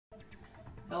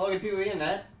Hello, good people of the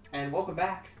internet, and welcome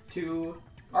back to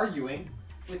arguing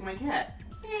with my cat.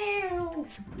 Meow.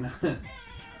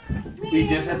 we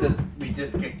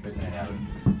just kicked Midnight out.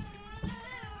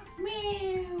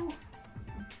 Meow.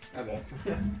 Okay.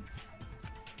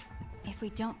 If we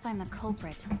don't find the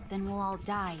culprit, then we'll all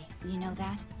die. You know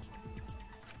that?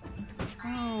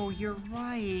 Oh, you're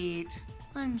right.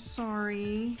 I'm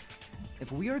sorry.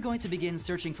 If we are going to begin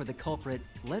searching for the culprit,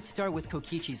 let's start with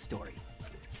Kokichi's story.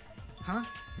 Huh?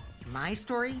 My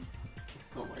story?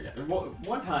 Oh my god.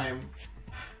 One time,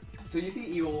 so you see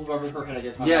evil rubbing her head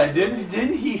against my Yeah, mouth,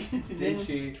 didn't he?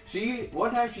 Didn't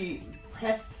one time she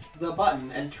pressed the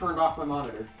button and turned off my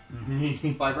monitor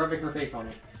by rubbing her face on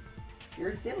it.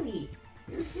 You're silly.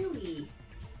 You're silly.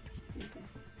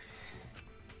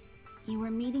 You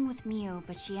were meeting with Miu,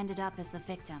 but she ended up as the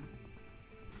victim.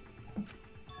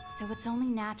 So it's only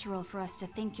natural for us to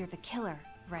think you're the killer,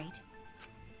 right?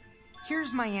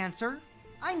 Here's my answer.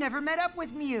 I never met up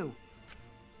with Miu.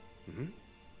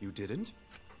 You didn't?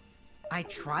 I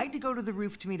tried to go to the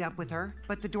roof to meet up with her,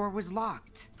 but the door was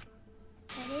locked.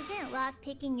 But isn't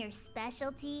lockpicking your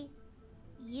specialty?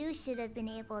 You should have been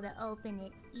able to open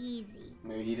it easy.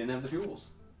 Maybe he didn't have the tools.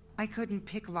 I couldn't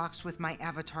pick locks with my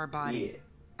avatar body. Yeah.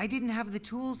 I didn't have the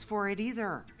tools for it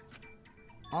either.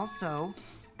 Also,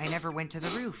 I never went to the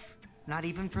roof, not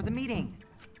even for the meeting.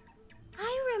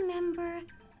 I remember.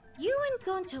 You and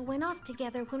Gonta went off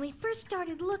together when we first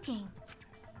started looking.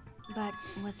 But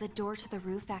was the door to the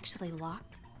roof actually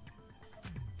locked?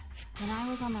 When I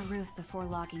was on the roof before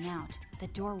logging out, the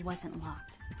door wasn't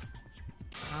locked.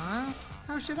 Huh?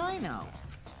 How should I know?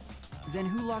 Then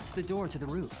who locked the door to the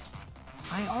roof?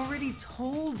 I already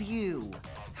told you.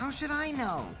 How should I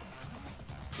know?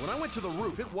 When I went to the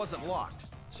roof, it wasn't locked.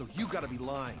 So you gotta be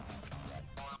lying.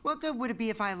 What good would it be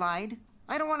if I lied?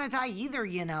 I don't want to die either,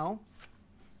 you know.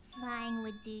 Lying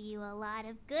would do you a lot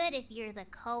of good if you're the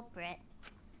culprit.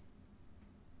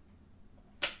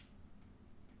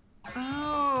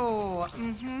 Oh,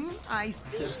 I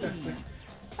see.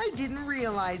 I didn't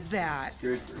realize that.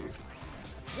 Good for you.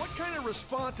 What kind of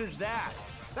response is that?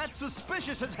 That's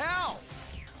suspicious as hell!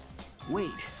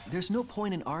 Wait, there's no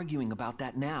point in arguing about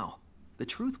that now. The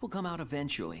truth will come out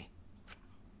eventually.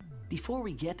 Before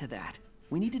we get to that,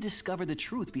 we need to discover the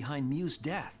truth behind Miu's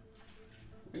death.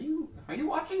 Are you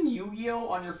watching Yu-Gi-Oh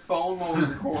on your phone while we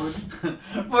record?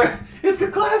 But it's a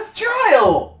class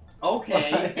trial!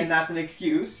 Okay, and that's an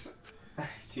excuse.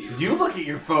 Jeez. You look at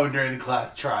your phone during the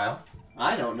class trial.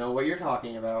 I don't know what you're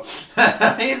talking about.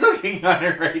 He's looking on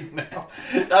it right now.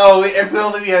 Oh, if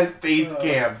only we had face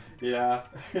cam. Yeah.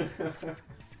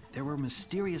 There were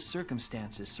mysterious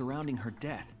circumstances surrounding her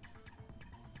death.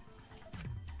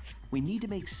 We need to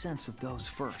make sense of those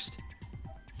first.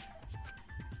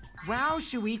 Wow,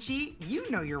 Shuichi, you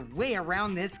know your way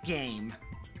around this game.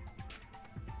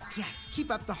 Yes,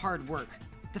 keep up the hard work.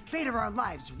 The fate of our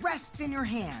lives rests in your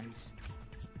hands.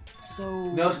 So,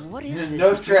 No, what is this?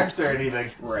 no stress or anything.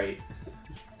 Right.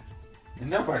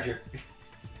 No pressure.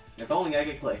 If only I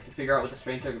could click to figure out what the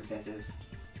strange circumstance is.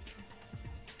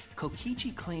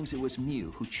 Kokichi claims it was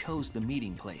Miu who chose the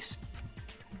meeting place.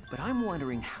 But I'm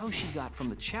wondering how she got from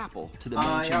the chapel to the I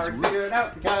mansion's already roof. figured it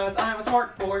out because I'm a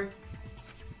smart boy.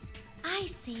 I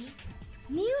see.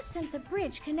 Miu sent the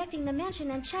bridge connecting the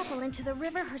mansion and chapel into the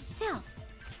river herself.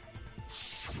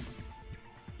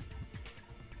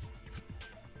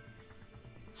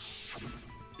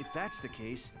 If that's the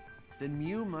case, then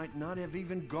Miu might not have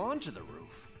even gone to the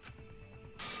roof.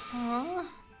 Huh?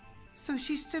 So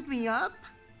she stood me up?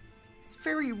 It's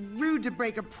very rude to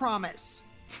break a promise.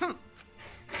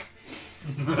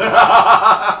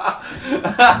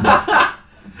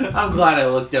 I'm glad I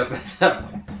looked up at that.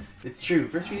 It's true.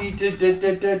 First we need to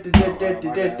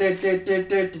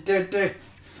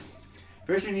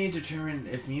First we need to determine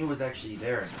if Miu was actually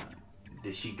there or not.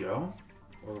 Did she go?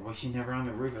 Or was she never on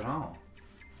the roof at all?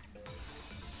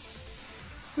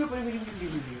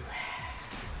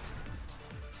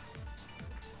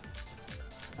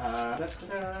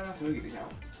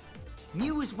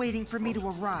 Miu was waiting for me to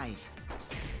arrive.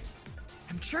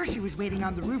 I'm sure she was waiting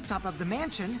on the rooftop of the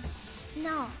mansion.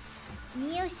 No,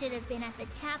 Miu should have been at the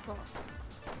chapel.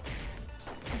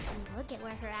 If you look at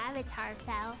where her avatar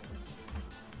fell,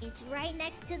 it's right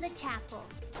next to the chapel.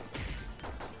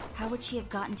 How would she have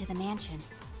gotten to the mansion?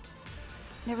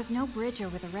 There was no bridge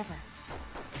over the river.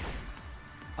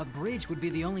 A bridge would be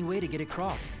the only way to get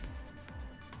across.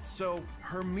 So,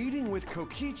 her meeting with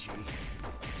Kokichi...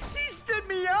 She stood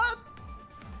me up!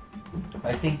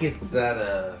 I think it's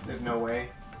that, There's no way.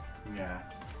 yeah.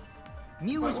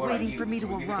 Miu was What, waiting you- for me to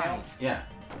you arrive. account? Yeah.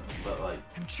 But, like,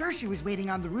 I'm sure she was waiting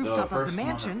on the the rooftop of first the one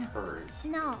mansion. of hers.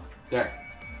 No, There.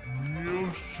 Been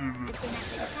at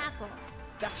the chapel.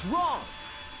 That's wrong!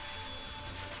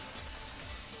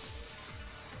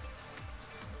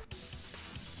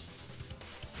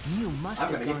 Mew must I'm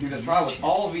have gonna gone get through to the the trial with mansion.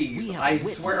 all We these. have a I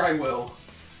witness. swear I will.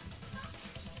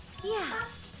 Yeah.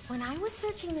 When I was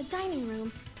searching the dining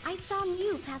room, I saw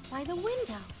Mew pass by the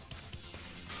window.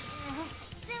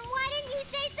 Then why didn't you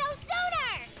say so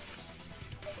sooner?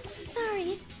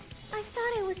 Sorry. I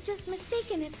thought I was just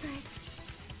mistaken at first,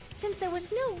 since there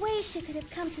was no way she could have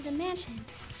come to the mansion.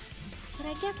 But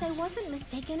I guess I wasn't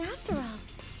mistaken after all.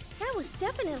 That was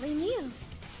definitely Mew.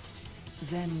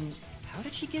 Then, how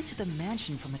did she get to the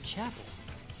mansion from the chapel?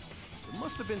 There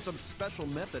must have been some special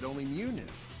method only Mew knew,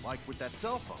 like with that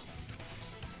cell phone.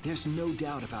 There's no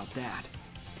doubt about that.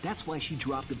 That's why she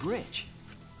dropped the bridge.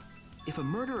 If a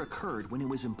murder occurred when it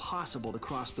was impossible to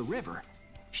cross the river,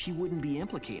 she wouldn't be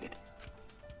implicated.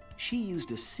 She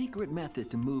used a secret method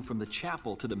to move from the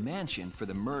chapel to the mansion for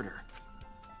the murder.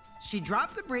 She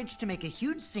dropped the bridge to make a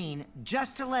huge scene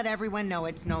just to let everyone know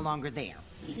it's no longer there.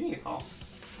 You can eat off.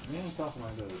 I'm gonna talk my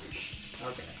brother.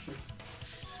 Okay.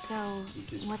 So, He's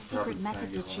just what secret rubbing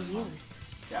method did triangle she on mom. use?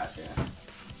 Gotcha.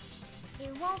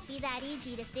 It won't be that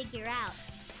easy to figure out.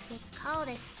 It's called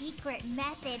a secret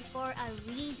method for a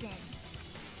reason.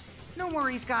 No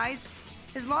worries, guys.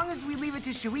 As long as we leave it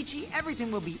to Shuichi,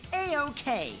 everything will be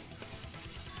A-okay.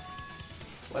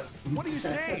 What? What are you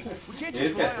saying? We can't It is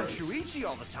just rely on catchphrase. Shuichi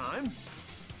all the time.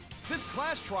 This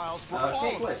class trial's for Okay,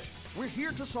 all of glitch. us. We're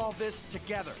here to solve this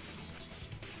together.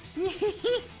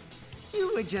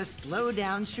 You would just slow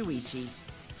down Shuichi.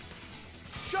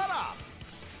 Shut up!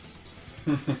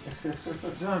 I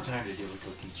don't have time to deal with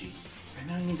Kokichi. Right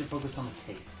now I need to focus on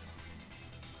the case.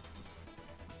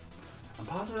 I'm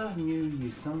positive Mew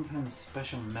used some kind of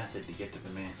special method to get to the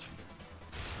mansion.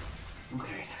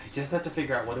 Okay, I just have to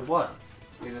figure out what it was.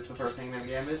 Is this the first Hangman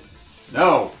Gambit?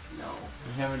 No! No.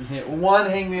 I haven't hit one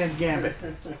Hangman's Gambit.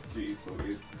 Jeez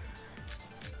Louise.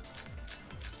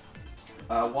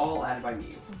 Wall added by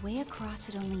Mew. A way across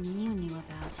that only Mew knew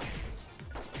about.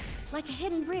 Like a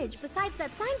hidden bridge besides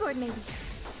that signboard, maybe.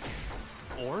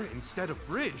 Or, instead of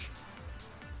bridge,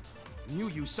 Mew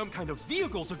used some kind of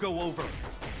vehicle to go over.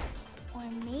 Or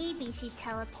maybe she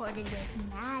teleported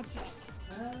with magic.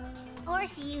 Or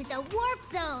she used a warp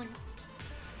zone.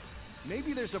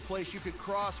 Maybe there's a place you could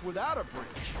cross without a bridge.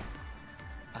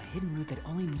 A hidden route that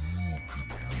only Mew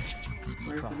could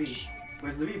Where's the cross. V?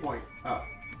 Where's the V point? Oh.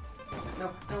 No.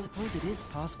 I suppose it is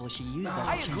possible she used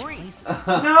I that to change agree. places.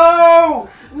 No!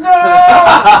 No!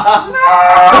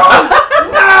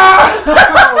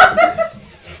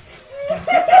 That's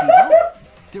it, Kibo.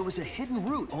 There was a hidden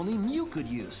route only Mew could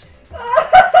use.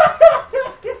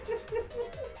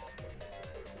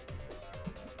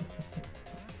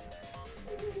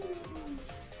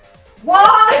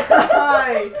 Why?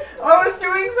 I was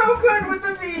doing so good with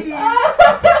the V's.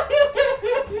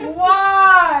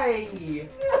 Why?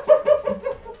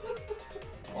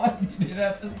 Why did it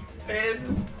have to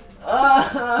spin?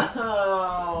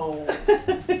 Oh.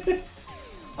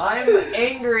 I'm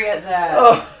angry at that.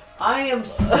 Oh. I am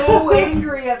so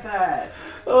angry at that.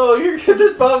 Oh,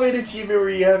 there's probably an achievement where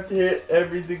you have to hit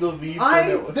every single V.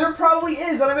 There probably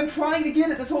is, and I've been trying to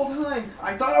get it this whole time.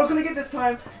 I thought I was gonna get this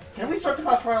time. Can we start the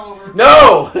class trial over?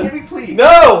 No! Can we please?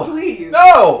 No! Please.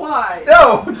 No! Why?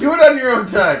 No! Do it on your own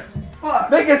time. Fuck.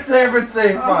 Make a separate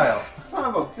save file. Son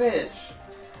of a bitch.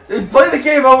 And play the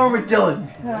game over with Dylan.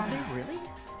 Was there really?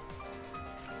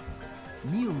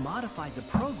 Mew modified the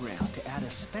program to add a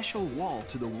special wall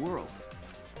to the world.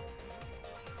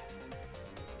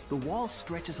 The wall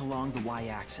stretches along the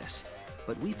y-axis,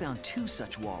 but we found two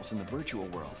such walls in the virtual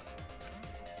world.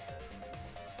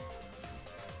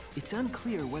 It's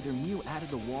unclear whether Mew added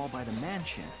the wall by the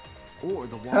mansion or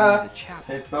the wall near the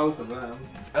chapel. It's both of them.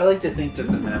 I like to think that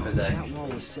the map is That actually wall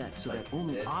was set so that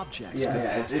only this. objects Yeah, could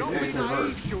yeah, pass it's Don't be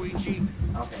reversed. naive, Shuichi.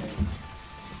 Okay.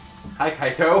 Hi,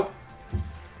 Kaito.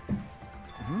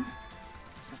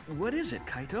 What is it,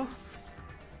 Kaito?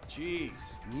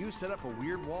 Jeez, Mew set up a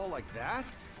weird wall like that?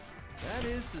 That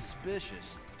is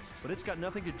suspicious. But it's got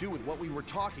nothing to do with what we were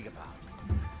talking about.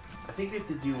 I think we have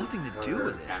to do Nothing to do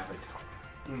with it. Avatar.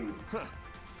 Huh.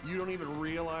 You don't even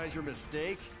realize your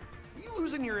mistake? Are you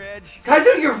losing your edge?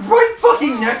 Kaito, you're right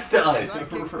fucking next to us.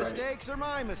 Sidekick's Right. mistakes are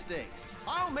my mistakes.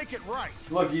 I'll make it right.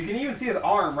 Look, you can even see his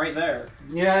arm right there.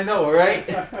 Yeah, I know, right?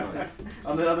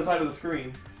 On the other side of the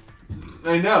screen.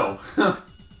 I know.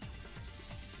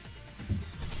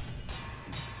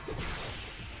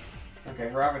 Okay,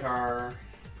 her avatar,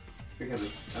 because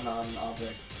it's a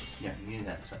non-object. Yeah, you need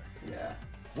that. Yeah.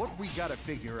 What we gotta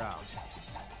figure out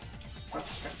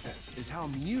is how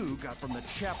Mew got from the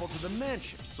chapel to the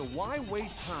mansion. So why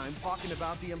waste time talking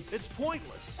about the... It's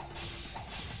pointless.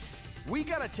 We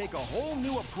gotta take a whole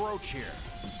new approach here.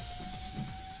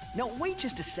 Now, wait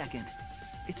just a second.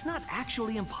 It's not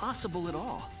actually impossible at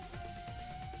all.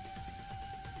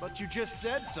 But you just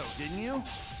said so, didn't you?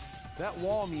 That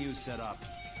wall Mew set up.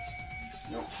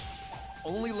 Nope.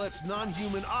 Only lets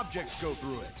non-human objects go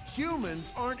through it.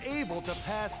 Humans aren't able to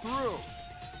pass through.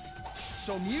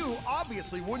 So Mew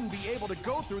obviously wouldn't be able to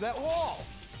go through that wall.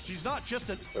 She's not just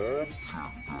an...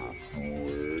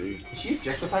 Is she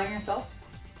objectifying herself?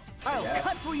 I'll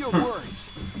cut through your words.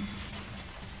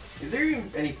 Is there even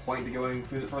any point to going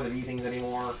through these things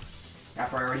anymore?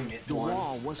 After I already missed The one.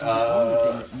 wall wasn't the only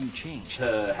thing that Mew changed.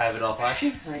 To have it all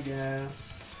flashy? I guess.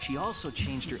 She also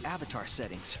changed her avatar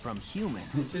settings from human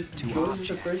Just to go to the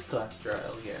object. first class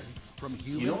trial again. From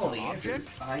You human know all to the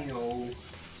object? answers. I know.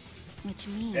 Which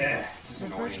means Just the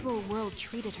annoying. virtual world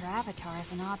treated her avatar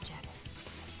as an object.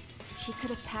 She could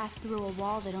have passed through a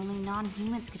wall that only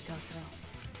non-humans could go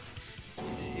through.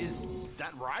 Is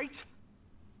that right?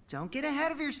 Don't get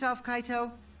ahead of yourself,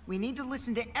 Kaito. We need to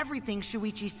listen to everything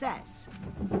Shuichi says.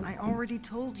 I already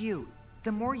told you.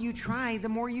 The more you try, the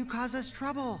more you cause us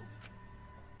trouble.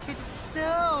 It's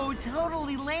so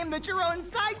totally lame that your own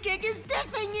sidekick is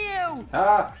dissing you!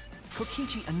 Ah!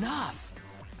 Kokichi, enough!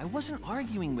 I wasn't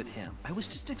arguing with him. I was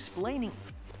just explaining.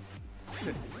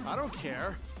 I don't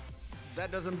care.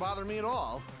 That doesn't bother me at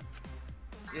all.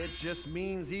 It just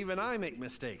means even I make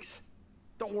mistakes.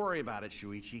 Don't worry about it,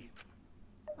 Shuichi.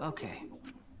 Okay.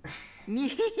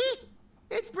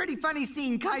 It's pretty funny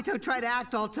seeing Kaito try to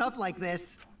act all tough like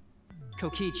this.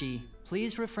 Kokichi,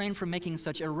 please refrain from making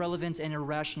such irrelevant and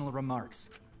irrational remarks.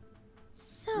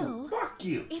 So, Fuck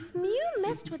you! if Mew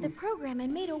messed with the program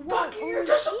and made a wall only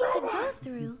she could go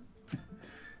through,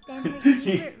 Then her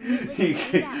secret route was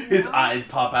through that His wall. eyes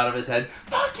pop out of his head.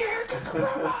 Fuck you, you're just a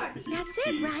robot! that's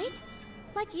it, right?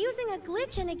 Like using a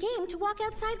glitch in a game to walk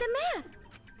outside the map.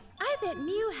 I bet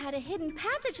Mew had a hidden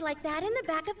passage like that in the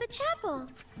back of the chapel.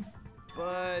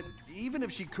 But even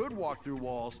if she could walk through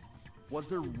walls, was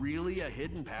there really a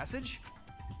hidden passage?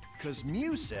 Because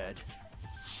Mew said...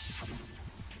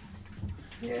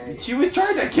 Yeah. She was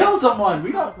trying to kill someone!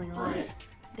 We got... Probably lied.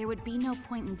 There would be no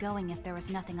point in going if there was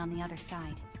nothing on the other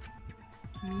side.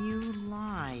 Mew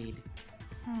lied.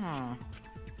 I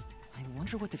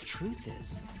wonder what the truth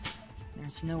is.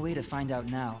 There's no way to find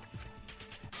out now.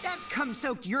 That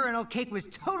cum-soaked urinal cake was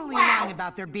totally lying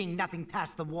about there being nothing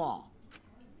past the wall.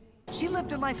 She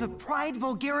lived a life of pride,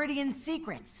 vulgarity, and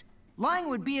secrets. Lying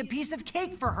would be a piece of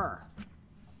cake for her.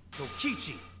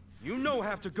 Kokichi, you no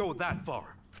have to go that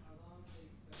far.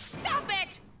 Stop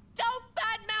it! Don't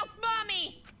badmouth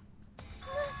Mommy!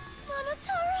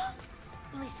 Monotaro?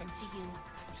 Listen to you,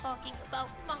 talking about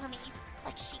Mommy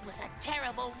like she was a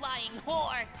terrible lying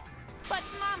whore. But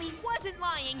Mommy wasn't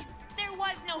lying. There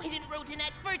was no hidden route in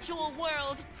that virtual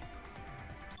world.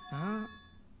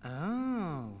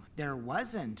 Oh, there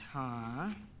wasn't, huh?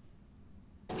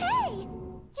 Hey!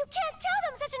 You can't tell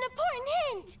them such an important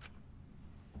hint!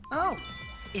 Oh,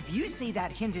 if you see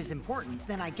that hint is important,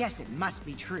 then I guess it must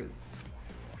be true.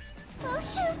 Oh,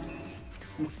 shoot!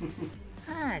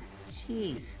 Ah,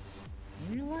 jeez.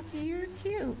 You're lucky you're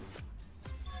cute.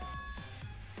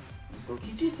 Was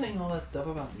Kokichi saying all that stuff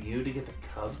about Mew to get the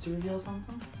Cubs to reveal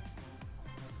something?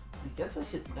 I guess I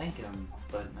should thank him,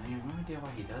 but I have no idea why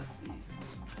he does these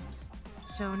things sometimes.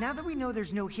 So now that we know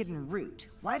there's no hidden route,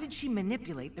 why did she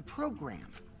manipulate the program?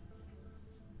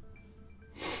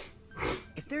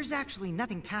 If there's actually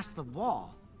nothing past the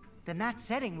wall, then that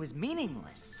setting was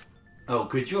meaningless. Oh,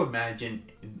 could you imagine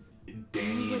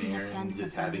Danny wouldn't and have Aaron done just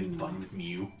something having fun meaningless. with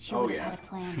Mew? She Oh would have yeah. had a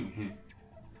plan.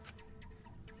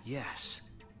 Yes,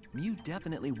 Mew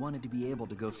definitely wanted to be able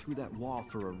to go through that wall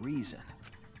for a reason.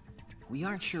 We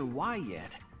aren't sure why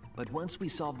yet, but once we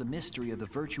solve the mystery of the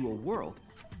virtual world...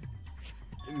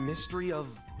 Mystery of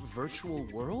virtual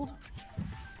world?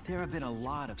 There have been a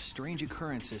lot of strange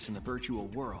occurrences in the virtual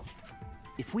world.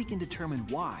 If we can determine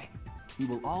why, we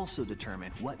will also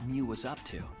determine what Mew was up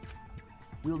to.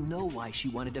 We'll know why she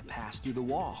wanted to pass through the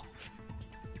wall.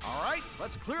 All right,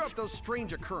 let's clear up those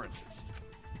strange occurrences.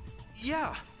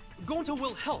 Yeah, Gonta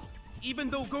will help, even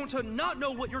though Gonta not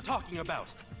know what you're talking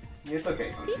about. It's okay.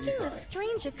 Speaking of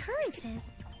strange occurrences,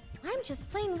 I'm just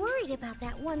plain worried about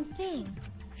that one thing.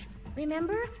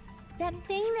 Remember? That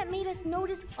thing that made us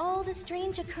notice all the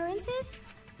strange occurrences?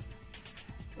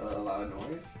 A loud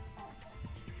noise.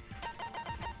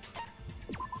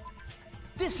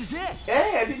 This is it!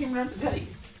 Hey, I didn't even have to tell you.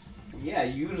 Yeah,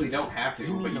 you usually don't have to,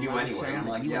 You mean but you the do loud anyway. sound I'm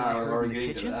that like, you yeah, and I we're heard already in the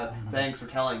getting to kitchen? that. Thanks for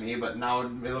telling me, but now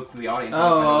it looks to the audience.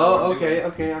 Oh, okay,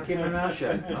 okay, I'll keep my mouth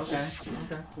shut. Okay,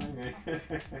 okay.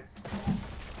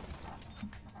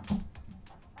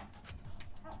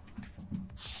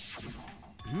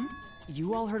 Hmm?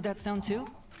 You all heard that sound too?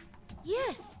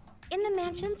 Yes, in the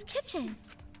mansion's kitchen.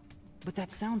 But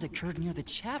that sound occurred near the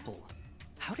chapel.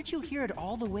 How did you hear it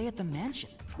all the way at the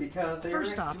mansion? Because they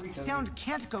First off, sound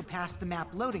can't go past the map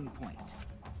loading point.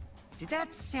 Did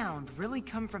that sound really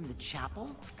come from the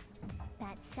chapel?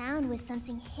 That sound was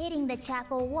something hitting the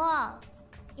chapel wall.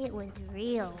 It was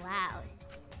real loud.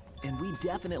 And we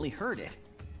definitely heard it.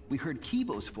 We heard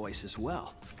Kibo's voice as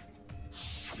well.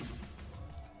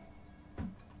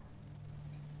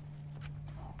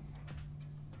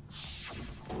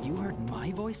 You heard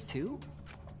my voice too?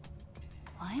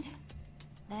 What?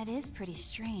 That is pretty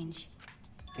strange.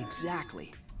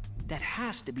 Exactly. That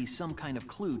has to be some kind of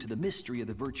clue to the mystery of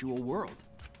the virtual world.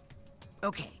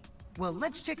 Okay, well,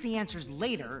 let's check the answers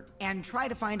later and try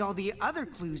to find all the other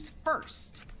clues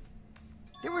first.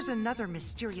 There was another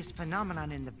mysterious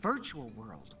phenomenon in the virtual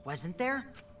world, wasn't there?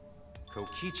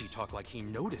 Kokichi talked like he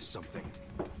noticed something.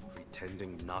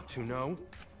 Pretending not to know?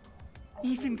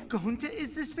 Even Gonta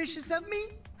is suspicious of me?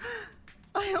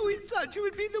 I always thought you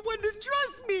would be the one to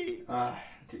trust me!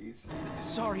 Jeez.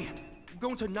 Sorry, I'm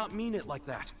going to not mean it like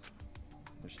that.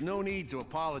 There's no need to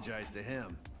apologize to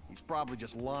him. He's probably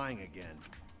just lying again.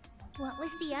 What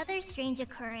was the other strange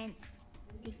occurrence?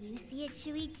 Did you see it,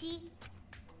 Shuichi?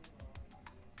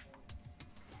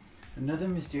 Another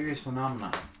mysterious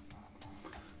phenomenon.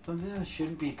 Something that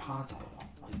shouldn't be possible.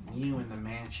 Like you in the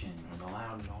mansion or the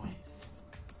loud noise.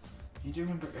 You do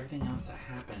remember everything else that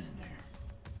happened in there.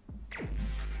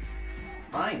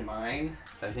 Mine.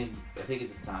 I think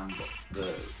it's a sound,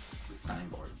 the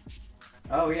signboard.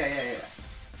 Oh yeah.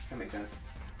 That makes sense.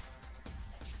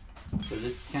 So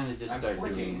just kind of just start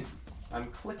doing. I'm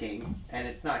clicking, and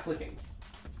it's not clicking.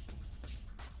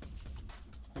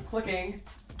 I'm clicking.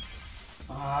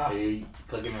 Are you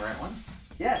clicking the right one?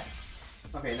 Yes.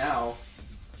 Okay, now.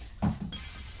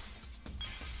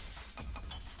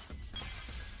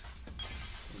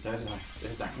 There's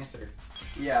our answer.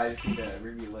 Yeah, I just need to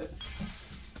review it.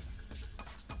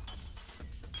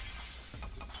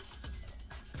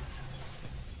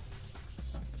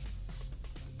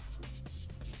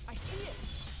 I see it.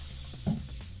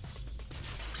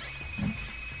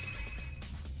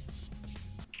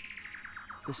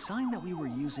 The sign that we were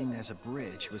using as a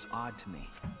bridge was odd to me.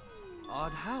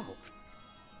 Odd how?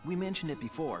 We mentioned it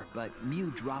before, but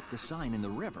Mew dropped the sign in the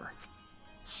river.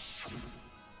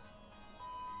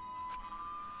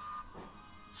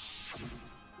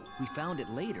 We found it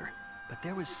later, but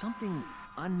there was something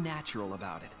unnatural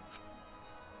about it.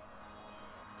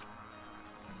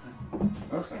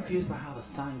 I was confused by how the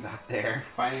sign got there.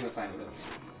 Finding the sign with it.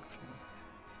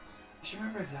 I should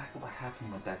remember exactly what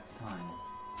happened with that sign.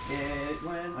 It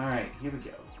went. Alright, here we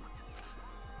go.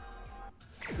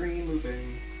 Screen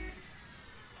moving.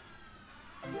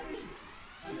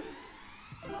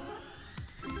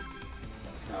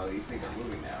 Oh, these things are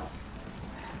moving now.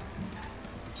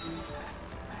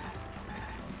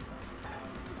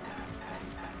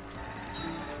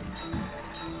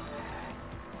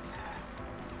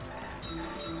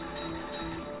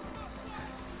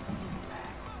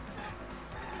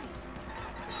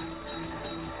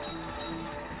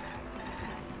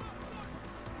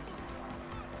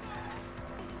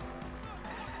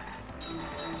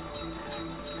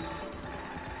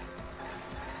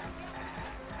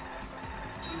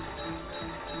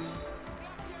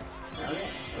 Okay,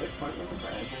 so which point was the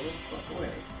friend? It was fuck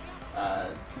away.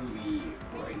 To the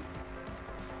right.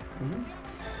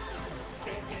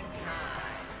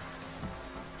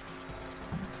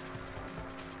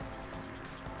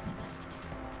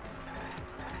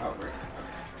 Oh, right. Okay.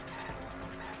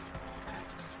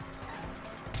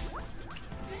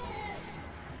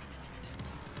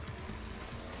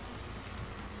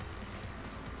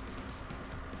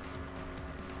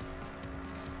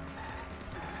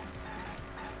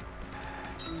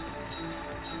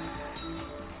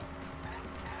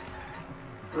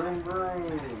 Vroom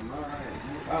vroom! Alright.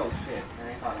 Oh shit,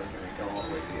 I thought I was gonna go all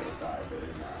the way to the other side, but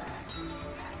it's not.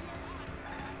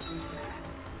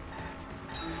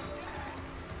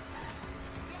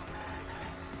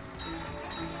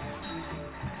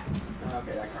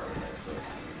 Okay, that car was there, so it's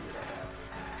not gonna do that.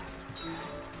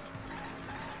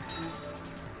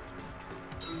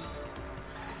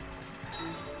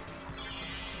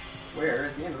 Where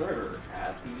is the end of the river?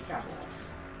 At the chapel.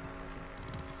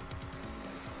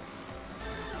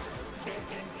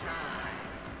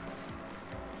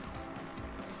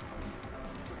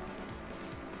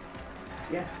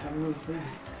 Yes, have a move,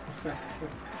 please.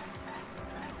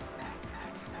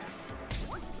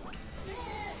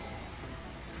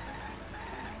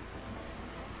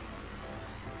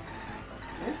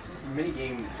 This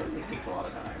minigame certainly takes a lot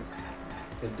of time.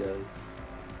 It does.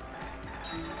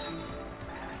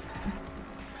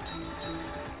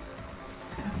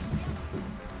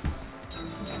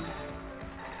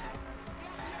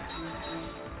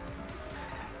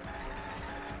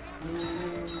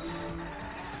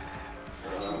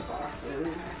 Boxes.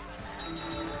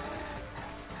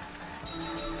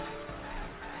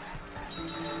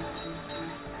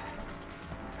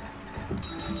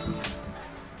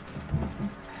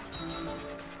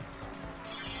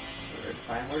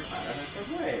 Time we're trying to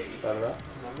make our way. Better up?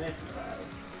 On the mansion side.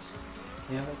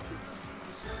 Yeah, that's true.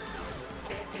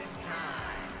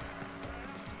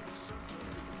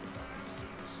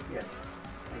 Yes.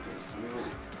 Thank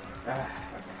you. Okay.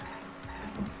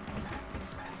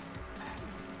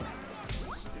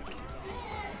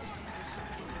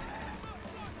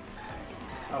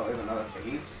 Oh, there's another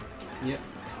phase? Yep.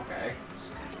 Okay.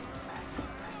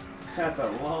 That's a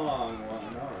long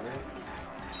one, alright.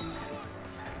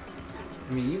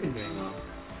 I mean, you've been doing well.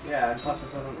 Yeah, and plus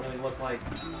this doesn't really look like...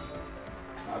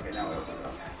 Okay, now it opens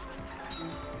up.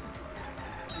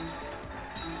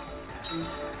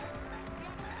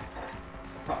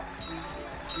 Huh.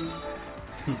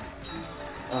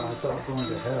 Oh, it's all going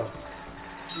to hell.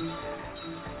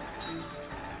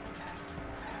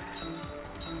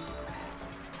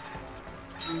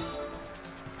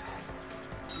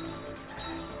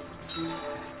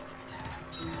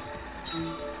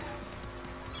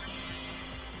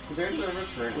 Compared to the river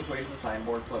current, which way does the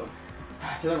signboard flow?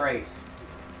 To the right.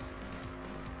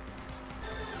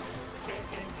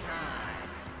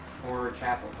 Or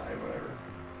chapel side, whatever.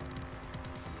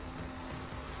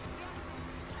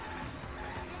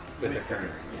 With the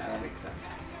current. Yeah, that makes sense.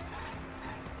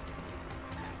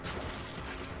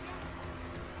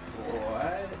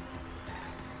 What?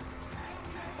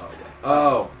 Oh, yeah.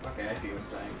 Oh! Okay, I see what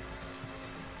you're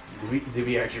saying. Did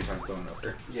we actually run someone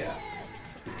over? Yeah.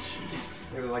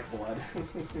 Jeez. It was like blood.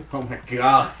 Oh my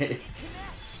god.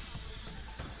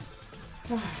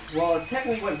 Well, it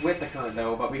technically went with the current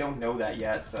though, but we don't know that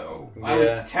yet, so Yeah. I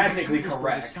was technically It appears that the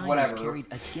correct. sign was Whatever. carried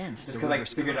against Just the because I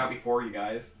river's figured it out current. before you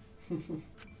guys.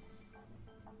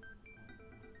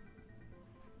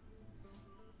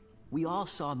 We all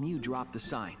saw Mew drop the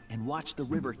sign and watch the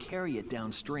river carry it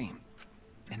downstream.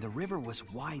 And the river was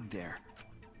wide there.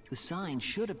 The sign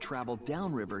should have traveled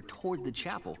downriver toward the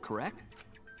chapel, correct?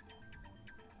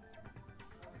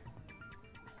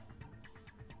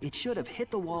 It should have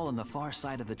hit the wall on the far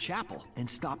side of the chapel and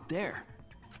stopped there.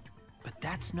 But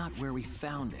that's not where we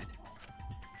found it.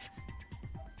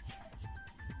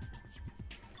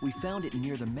 We found it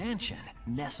near the mansion,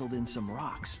 nestled in some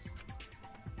rocks.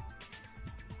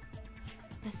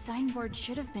 The signboard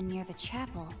should have been near the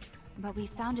chapel, but we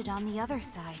found it on the other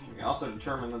side. We also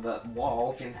determined that that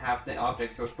wall can have the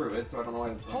objects go through it, so I don't know why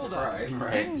it's a Hold surprise.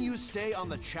 on. Didn't you stay on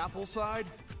the chapel side?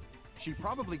 She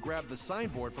probably grabbed the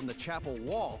signboard from the chapel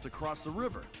wall to cross the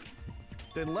river.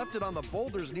 Then left it on the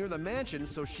boulders near the mansion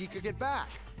so she could get back.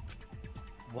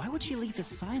 Why would she leave the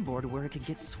signboard where it could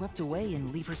get swept away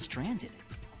and leave her stranded?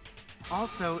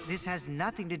 Also, this has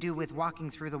nothing to do with walking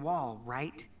through the wall,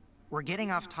 right? We're getting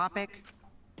off topic.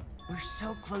 We're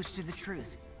so close to the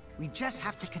truth. We just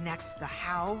have to connect the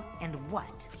how and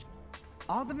what.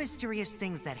 All the mysterious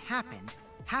things that happened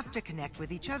have to connect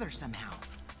with each other somehow.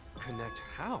 Connect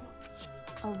how?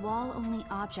 A wall only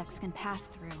objects can pass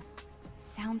through.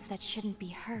 Sounds that shouldn't be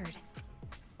heard.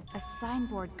 A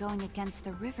signboard going against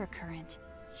the river current.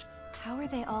 How are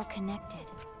they all connected?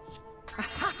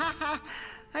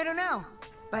 I don't know,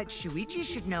 but Shuichi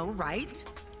should know, right?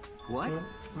 What?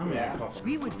 Yeah.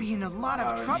 We would be in a lot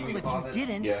of you trouble mean if pause you it?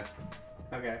 didn't. Yeah.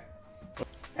 Okay.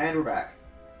 And we're back.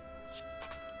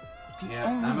 The Yeah,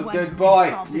 only I'm a one good who boy.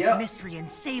 can solve this Yep. mystery and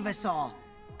save us all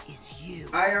is you.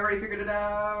 I already figured it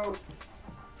out.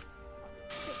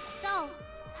 So,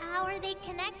 how are they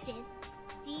connected?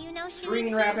 Do you know Screen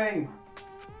Shuichi? wrapping.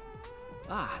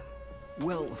 Ah,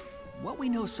 well, what we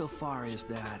know so far is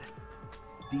that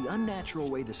the unnatural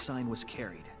way the sign was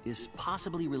carried is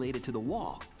possibly related to the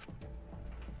wall.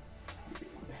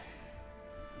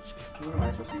 What am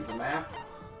I supposed to use? A map?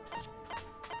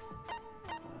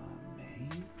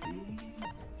 Maybe.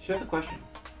 Show the question.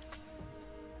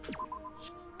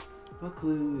 What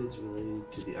clue is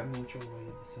related to the unnatural way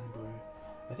of the signboard?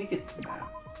 I think it's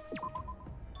map.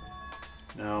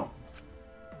 No.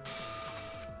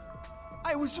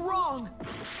 I was wrong!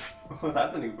 Oh,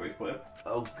 that's a new voice clip.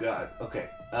 Oh god. Okay.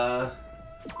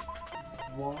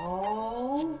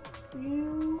 wall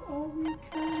you only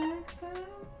can access?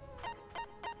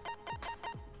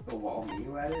 The wall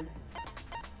you added?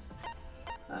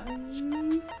 I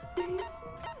think...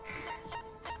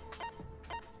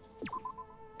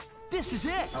 This is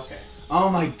it! Okay. Oh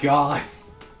my god!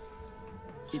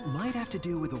 It might have to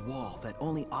do with a wall that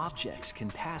only objects can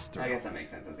pass through. I guess that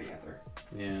makes sense as the answer.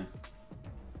 Yeah.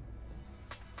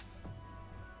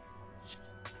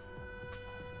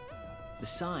 The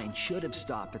sign should have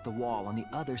stopped at the wall on the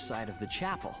other side of the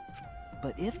chapel.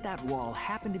 But if that wall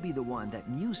happened to be the one that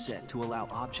Mew set to allow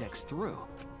objects through...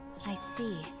 I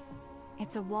see.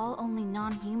 It's a wall only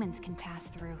non-humans can pass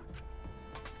through.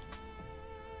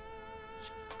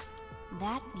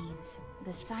 That means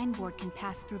the signboard can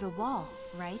pass through the wall,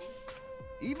 right?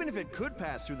 Even if it could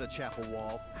pass through the chapel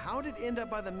wall, how did it end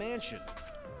up by the mansion?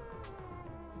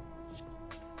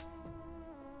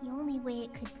 The only way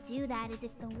it could do that is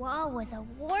if the wall was a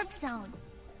warp zone.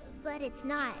 But it's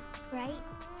not, right?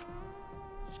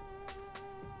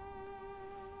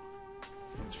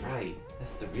 That's right.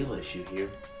 That's the real issue here.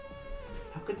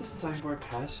 How could the signboard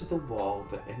pass through the wall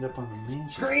but end up on the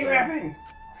mansion? Screen wrapping!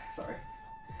 Sorry.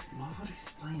 What would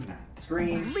explain that?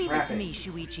 Screen Leave wrapping. it to me,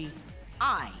 Shuichi.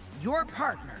 I, your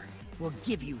partner, will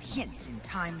give you hints in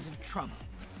times of trouble.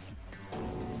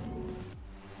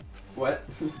 What?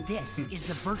 This is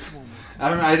the virtual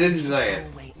world. I didn't say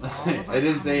it. Away all of our I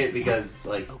didn't say it common because, sense,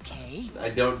 like, okay? I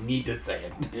don't need to say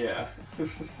it. Yeah.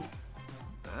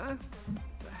 Huh?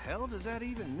 The hell does that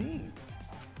even mean?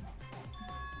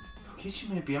 Kokichi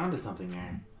might be onto something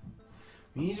there.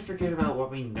 We need to forget about what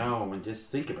we know and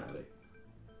just think about it.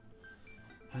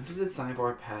 How did the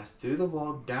signboard pass through the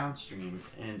wall downstream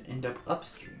and end up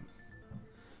upstream?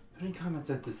 Putting common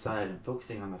sense aside and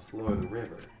focusing on the floor of the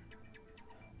river.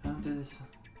 How did this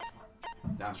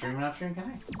downstream and upstream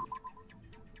connect?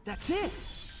 That's it!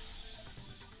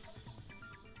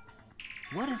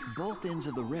 What if both ends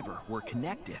of the river were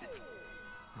connected?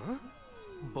 Huh?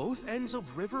 Both ends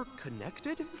of river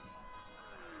connected?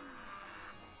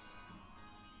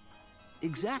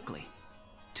 Exactly.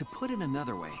 To put it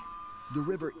another way, the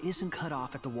river isn't cut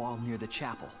off at the wall near the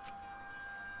chapel.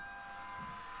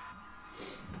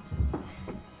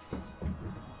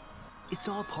 It's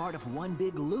all part of one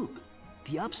big loop.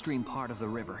 The upstream part of the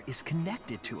river is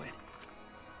connected to it.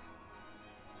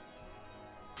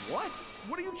 What?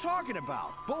 What are you talking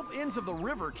about? Both ends of the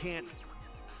river can't...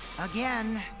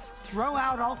 Again, throw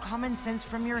out all common sense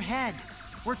from your head.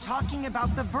 We're talking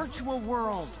about the virtual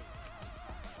world.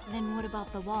 Then what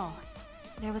about the wall?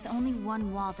 There was only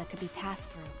one wall that could be passed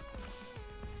through.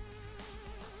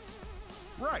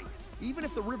 Right. Even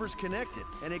if the river's connected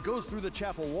and it goes through the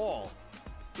chapel wall,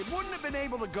 it wouldn't have been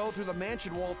able to go through the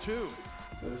mansion wall too.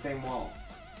 They're the same wall.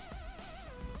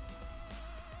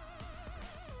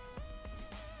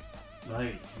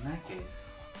 Right, in that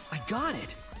case. I got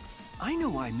it! I know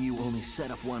why Mew only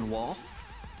set up one wall.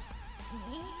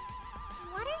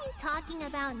 What are you talking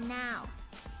about now?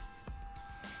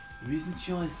 The reason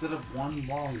she only set up one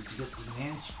wall is because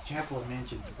the chapel and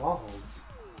mansion walls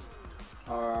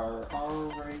are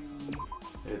already...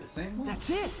 They're the same wall. That's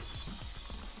it!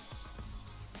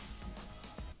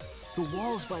 The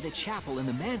walls by the chapel and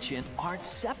the mansion aren't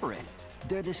separate.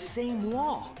 They're the same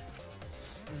wall.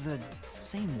 The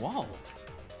same wall?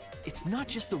 It's not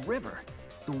just the river.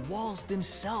 The walls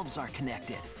themselves are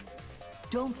connected.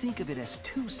 Don't think of it as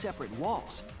two separate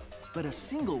walls, but a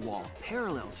single wall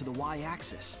parallel to the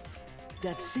y-axis.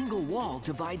 That single wall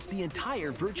divides the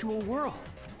entire virtual world.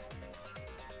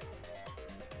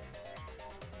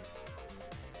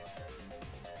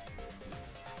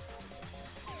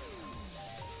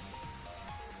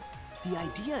 The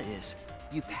idea is,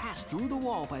 you pass through the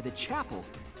wall by the chapel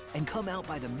and come out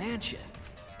by the mansion.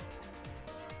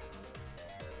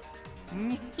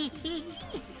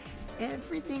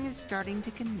 Everything is starting to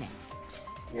connect.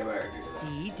 Yeah, but I already did that.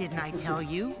 See, didn't I tell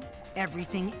you?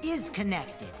 Everything is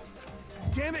connected.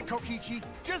 Damn it, Kokichi!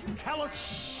 Just tell us...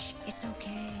 Shh, it's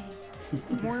okay.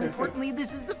 More importantly,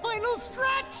 this is the final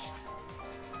stretch!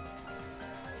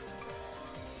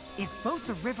 If both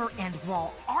the river and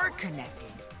wall are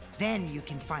connected, then you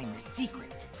can find the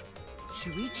secret.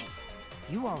 Shuichi,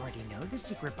 you already know the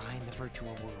secret behind the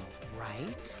virtual world,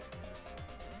 right?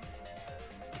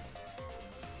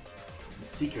 The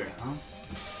secret, huh?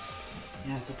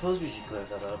 Yeah, I suppose we should clear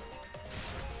that up.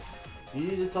 We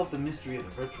need to solve the mystery of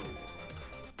the virtual world.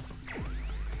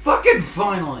 Fucking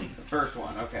finally! The first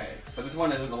one, okay. But this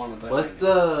one isn't the one with the... What's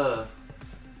the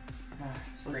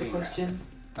Screen question?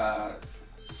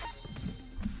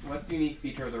 What's the unique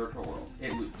feature of the virtual world?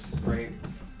 It loops, right?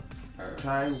 Or...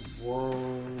 Try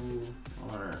world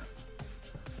order.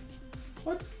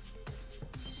 What?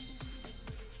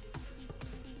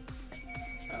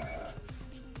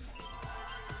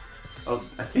 Oh,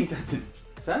 I think that's an...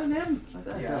 Is that an M? Yeah,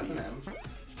 that's an M.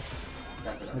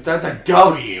 That's a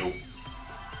W!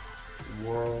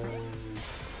 World...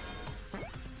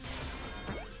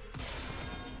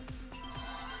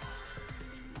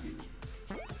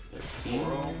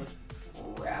 World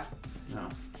wrap? No.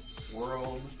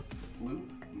 World loop?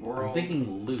 World... I'm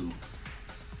thinking loops.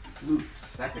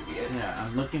 Loops, that could be it. Yeah,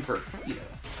 I'm looking for keto.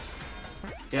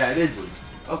 Yeah, it is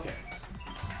loops. Okay.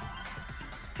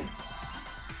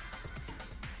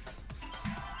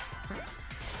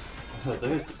 Oh,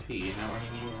 there's the P. Now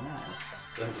we're needing an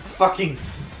S. The fucking...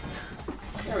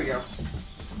 There we go.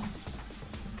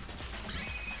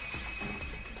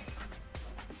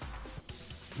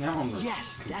 Now I'm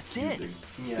Yes, that's it.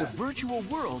 Yeah. The virtual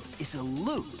world is a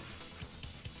loop.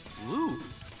 Loop?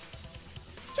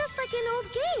 Just like in old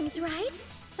games, right?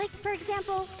 Like, for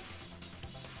example,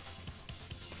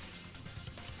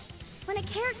 when a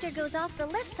character goes off the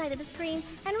left side of the screen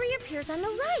and reappears on the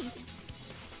right.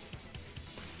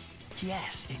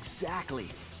 Yes, exactly.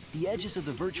 The edges of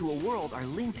the virtual world are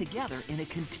linked together in a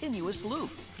continuous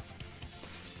loop.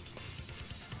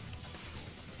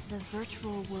 The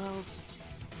virtual world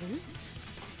loops?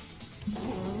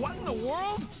 What in the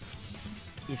world?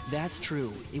 If that's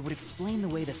true, it would explain the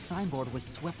way the signboard was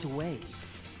swept away.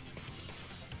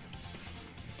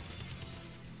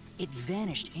 It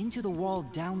vanished into the wall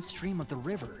downstream of the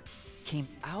river, came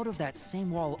out of that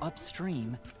same wall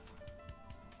upstream,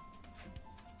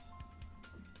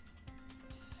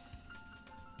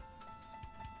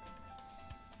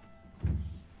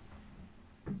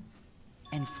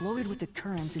 and floated with the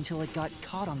current until it got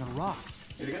caught on the rocks.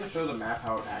 Is it gonna show the map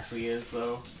how it actually is,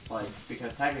 though? Like,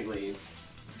 because technically,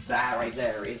 that right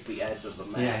there is the edge of the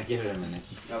map. Yeah, give it a minute.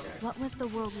 Okay. What was the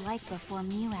world like before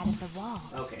Mew added the wall?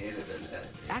 Okay, it is.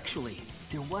 Actually,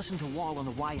 there wasn't a wall on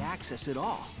the y-axis at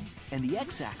all, and the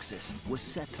x-axis was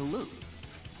set to loop.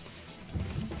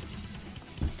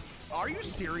 Are you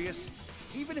serious?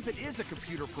 Even if it is a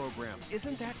computer program,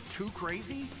 isn't that too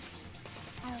crazy?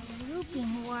 A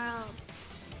looping world.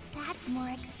 That's more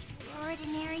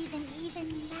extraordinary than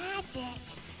even magic.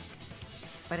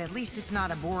 But at least it's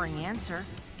not a boring answer.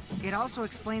 It also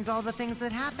explains all the things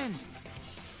that happened.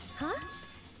 Huh?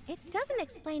 It doesn't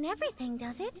explain everything,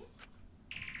 does it?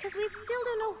 Because we still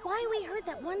don't know why we heard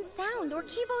that one sound or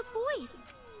Kibo's voice.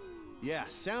 Yeah,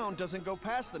 sound doesn't go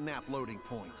past the map loading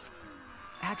point.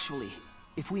 Actually,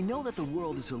 if we know that the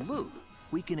world is a loop,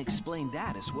 we can explain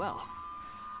that as well.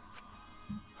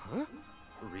 Huh?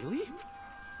 Really?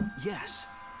 Yes.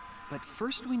 But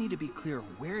first we need to be clear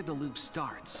where the loop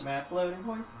starts. Map loading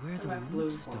point? Where the Map loop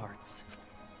loading point. starts.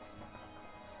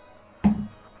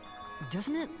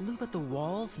 Doesn't it loop at the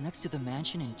walls next to the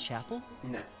mansion and chapel?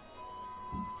 No.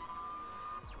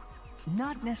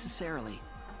 Not necessarily.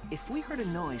 If we heard a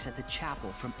noise at the chapel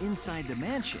from inside the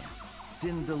mansion,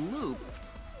 then the loop...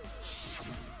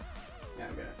 Yeah,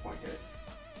 I'm gonna point to it.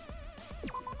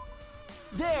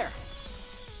 There!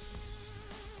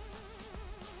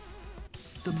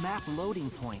 The map loading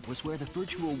point was where the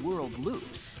virtual world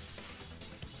looped.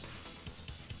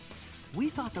 We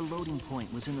thought the loading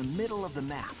point was in the middle of the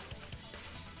map,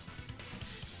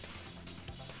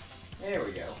 There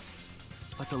we go.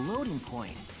 but the loading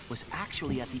point was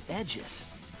actually at the edges.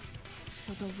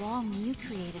 So the wall Mew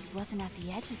created wasn't at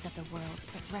the edges of the world,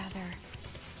 but rather,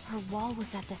 her wall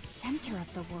was at the center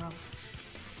of the world.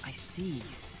 I see.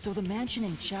 So the mansion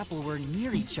and chapel were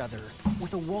near each other,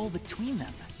 with a wall between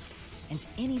them. And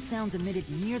any sounds emitted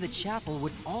near the chapel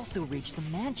would also reach the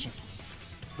mansion.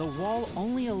 The wall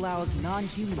only allows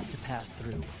non-humans to pass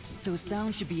through, so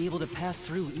sound should be able to pass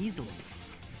through easily.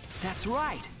 That's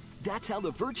right! That's how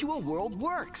the virtual world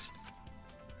works!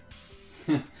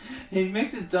 He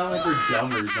makes it sound like they're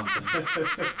dumb or something.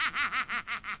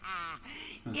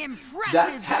 Impressive,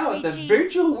 That's how the Shuichi!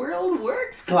 virtual world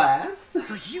works, class!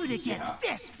 For you to get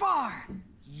this far!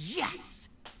 Yes!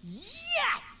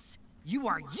 Yes! You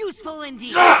are useful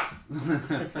indeed! Yes!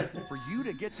 For you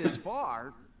to get this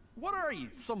far, what are you,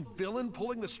 some villain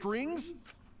pulling the strings?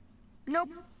 Nope.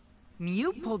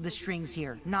 Mew pulled the strings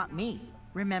here, not me.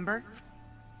 Remember?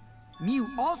 Mew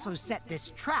also set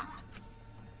this trap.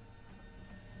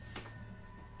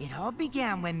 It all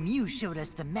began when Mew showed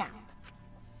us the map.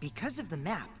 Because of the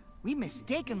map, we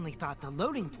mistakenly thought the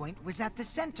loading point was at the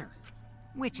center,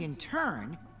 which in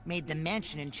turn made the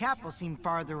mansion and chapel seem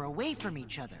farther away from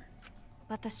each other.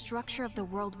 But the structure of the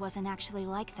world wasn't actually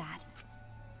like that.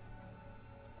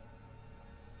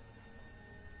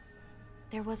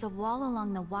 There was a wall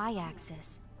along the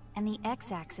y-axis, and the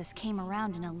x-axis came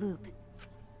around in a loop.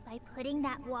 By putting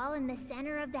that wall in the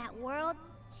center of that world,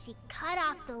 she cut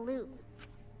off the loop.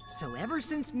 So ever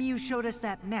since Mew showed us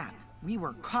that map, we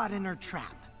were caught in her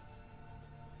trap.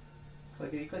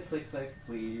 Clickety click click click,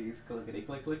 please. Clickety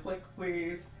click click click,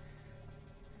 please.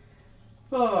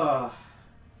 Oh.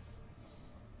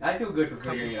 I feel good for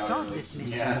figuring it out. Solved this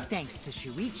mystery thanks to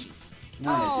Shuichi.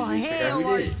 No, Oh, hail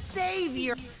our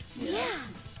savior! Yeah.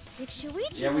 If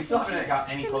Shuichi Yeah, we wasn't still haven't here, got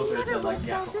any then closer we never to would like have the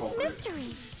solved actual this culprit.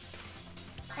 mystery.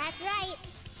 That's right.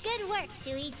 Good work,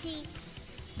 Shuichi.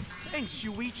 Thanks,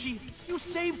 Shuichi. You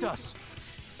saved us.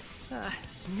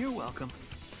 You're welcome.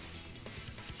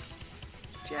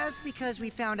 Just because we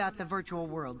found out the virtual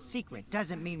world's secret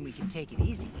doesn't mean we can take it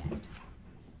easy yet.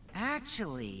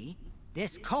 Actually,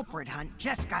 this culprit hunt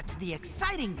just got to the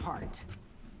exciting part.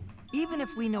 Even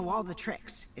if we know all the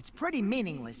tricks, it's pretty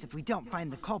meaningless if we don't find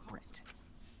the culprit.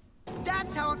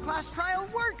 That's how a class trial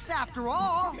works, after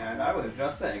all! And I was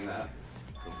just saying that.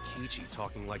 Kokichi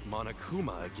talking like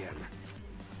Monokuma again.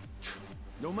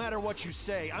 No matter what you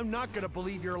say, I'm not gonna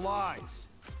believe your lies.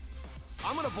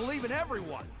 I'm gonna believe in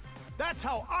everyone. That's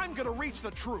how I'm gonna reach the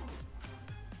truth.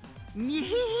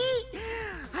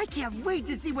 I can't wait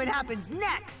to see what happens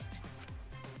next!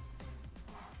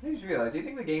 I just realized, do you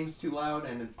think the game's too loud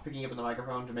and it's picking up in the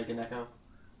microphone to make an echo?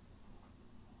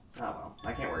 Oh well,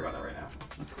 I can't worry about that right now.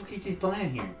 What's Kokichi's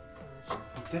plan here?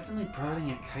 He's definitely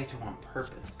prodding at Kaito on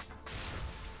purpose.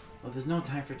 Well, there's no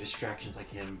time for distractions like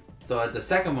him. So at the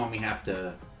second one we have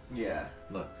to... Yeah.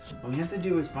 Look, what we have to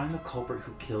do is find the culprit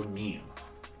who killed Mew.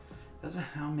 Those are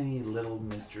how many little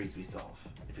mysteries we solve.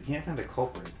 If we can't find the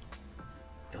culprit,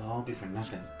 it'll all be for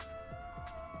nothing.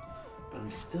 But I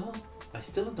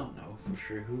still don't know for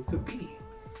sure who it could be.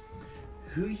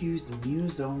 Who used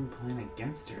Mew's own plan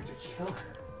against her to kill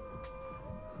her?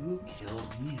 Who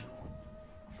killed Mew?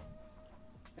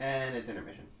 And it's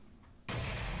intermission.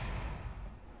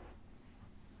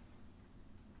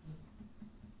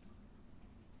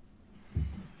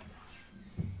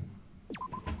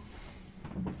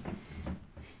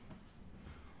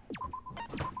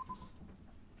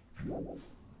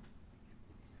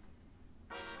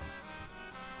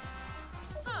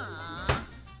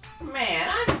 Man,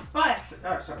 I'm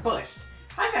bushed.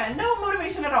 I've got no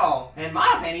motivation at all, and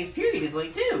my fanny's period is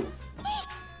late too.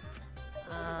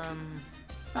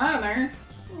 Father,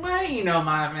 why do you know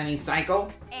my many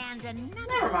cycle? And another...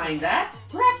 Never mind that.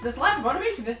 Perhaps this lack of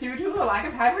motivation is due to a lack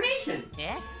of hibernation.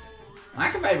 Eh?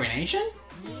 Lack of hibernation?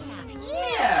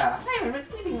 Yeah, I haven't been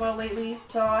sleeping well lately,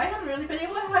 so I haven't really been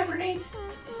able to hibernate.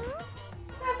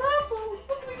 That's awful.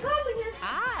 What could be causing it?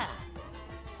 Ah.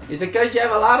 Is it because you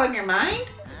have a lot on your mind?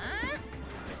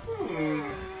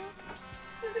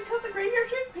 Is it because the graveyard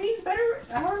shift pays better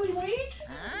hourly wage?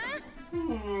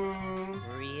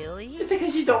 Really? Is it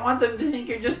because you don't want them to think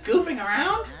you're just goofing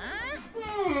around? Is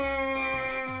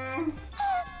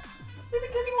it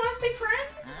because you want to stay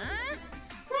friends?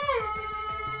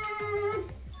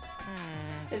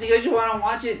 Is it because you want to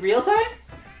watch it real time?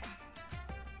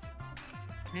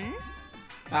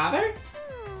 Father?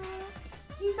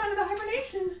 He's gone into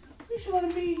hibernation. You should let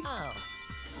him be. Oh.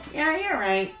 Yeah, you're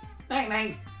right. Night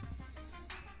night.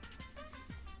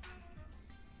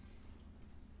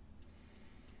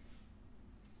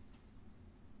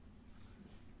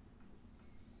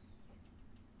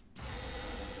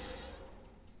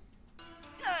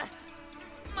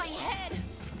 My head!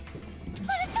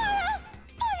 Monotaro!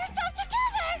 Pull yourself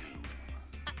together!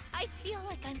 I feel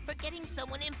like I'm forgetting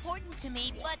someone important to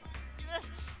me, but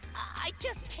I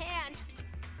just can't.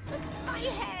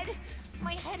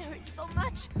 My head hurts so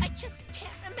much, I just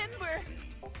can't remember.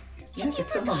 Yeah,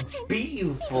 someone beat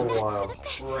you for a while.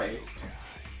 Right.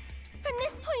 From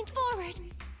this point forward,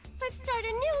 let's start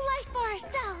a new life for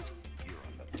ourselves.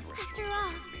 After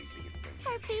all,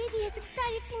 our baby is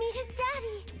excited to meet his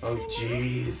daddy. Oh,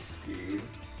 jeez.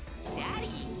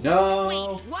 Daddy? No.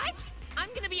 Wait, what? I'm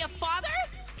gonna be a father?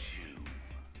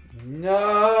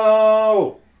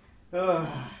 No.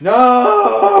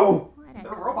 No.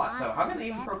 They're robots, though. How can they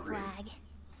even procreate?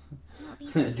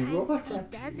 Do robots He have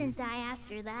doesn't die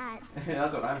after that.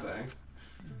 That's what I'm saying.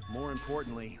 More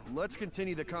importantly, let's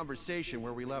continue the conversation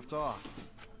where we left off.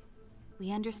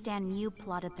 We understand Mew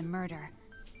plotted the murder,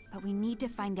 but we need to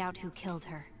find out who killed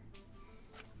her.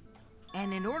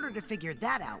 And in order to figure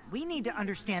that out, we need to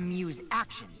understand Mew's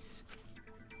actions.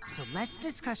 So let's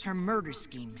discuss her murder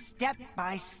scheme step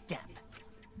by step.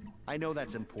 I know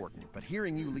that's important, but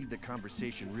hearing you lead the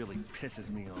conversation really pisses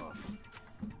me off.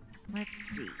 Let's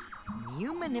see.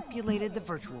 Mew manipulated the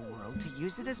virtual world to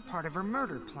use it as part of her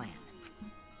murder plan.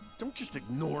 Don't just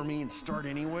ignore me and start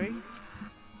anyway.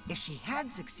 If she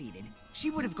had succeeded, she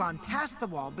would have gone past the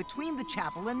wall between the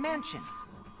chapel and mansion.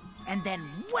 and then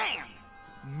wham!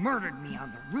 Murdered me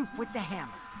on the roof with the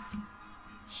hammer.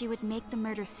 She would make the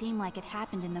murder seem like it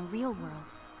happened in the real world,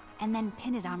 and then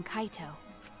pin it on Kaito.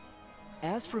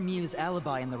 As for Miu's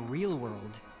alibi in the real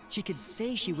world, she could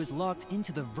say she was locked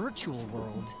into the virtual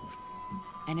world.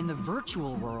 And in the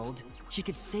virtual world, she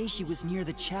could say she was near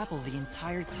the chapel the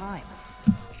entire time.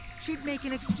 She'd make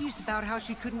an excuse about how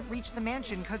she couldn't reach the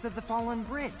mansion because of the fallen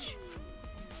bridge.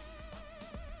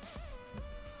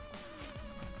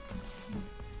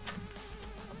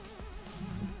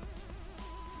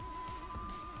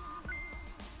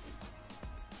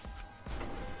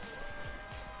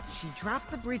 She dropped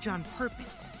the bridge on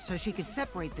purpose so she could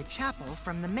separate the chapel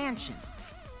from the mansion.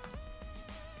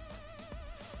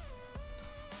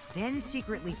 Then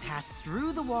secretly passed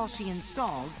through the wall she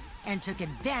installed and took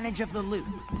advantage of the loop.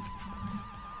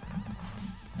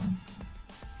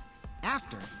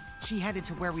 After, she headed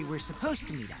to where we were supposed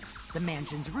to meet up, the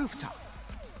mansion's rooftop.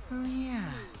 Oh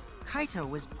yeah, Kaito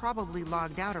was probably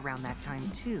logged out around that time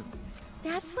too.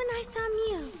 That's when I saw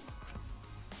Miu.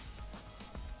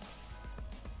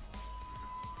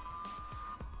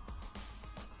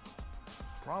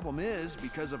 Problem is,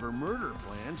 because of her murder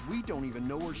plans, we don't even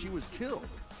know where she was killed.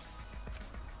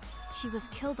 She was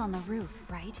killed on the roof,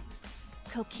 right?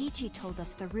 Kokichi told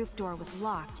us the roof door was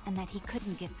locked and that he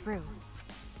couldn't get through.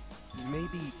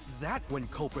 Maybe that when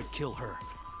culprit killed her.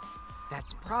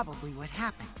 That's probably what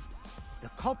happened. The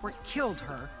culprit killed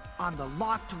her on the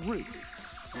locked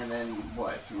roof. And then,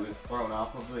 what, she was thrown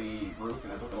off of the roof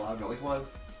and that's what the loud noise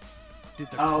was?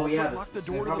 Did the Oh culprit yeah, lock the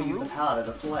door to the probably used roof? the pallet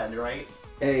as a sled, right?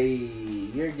 Hey,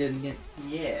 you're getting it.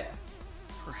 Yeah.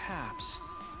 Perhaps.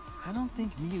 I don't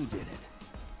think Miu did it.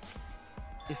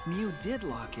 If Miu did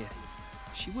lock it,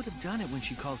 she would have done it when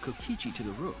she called Kokichi to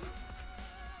the roof.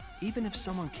 Even if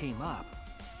someone came up,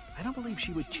 I don't believe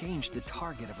she would change the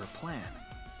target of her plan.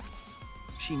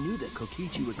 She knew that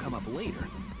Kokichi would come up later.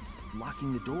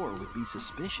 Locking the door would be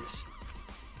suspicious.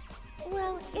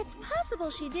 Well, it's possible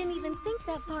she didn't even think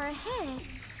that far ahead.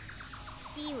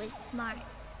 She was smart,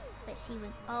 but she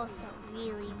was also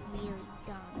really, really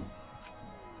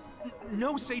dumb.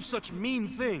 No say such mean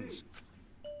things.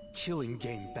 Killing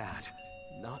game bad,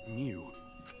 not Miu.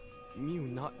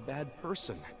 Miu not bad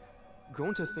person.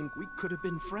 Going to think we could have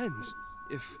been friends,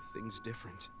 if things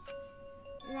different.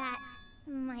 That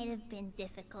might have been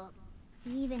difficult,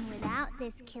 even without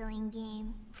this killing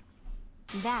game.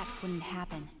 That wouldn't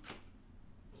happen.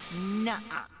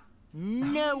 Nuh-uh.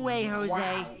 No way, Jose.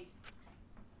 Wow.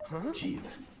 Huh?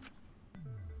 Jesus.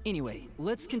 Anyway,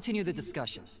 let's continue the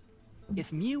discussion.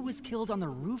 If Miu was killed on the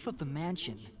roof of the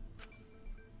mansion,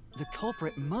 the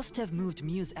culprit must have moved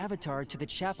Miu's avatar to the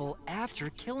chapel after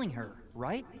killing her,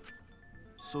 right?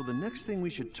 So the next thing we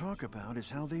should talk about is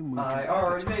how they moved I her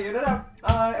already avatar. figured it out.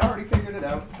 I already figured it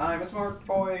out. I'm a smart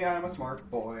boy. I'm a smart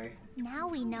boy. Now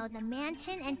we know the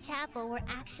mansion and chapel were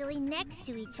actually next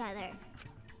to each other.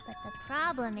 But the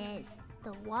problem is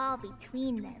the wall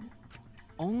between them.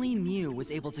 Only Miu was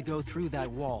able to go through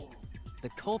that wall. The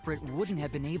culprit wouldn't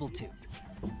have been able to.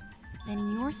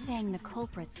 Then you're saying the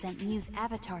culprit sent Miu's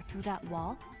avatar through that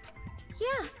wall?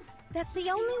 Yeah, that's the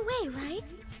only way,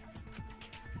 right?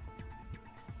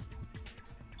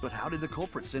 But how did the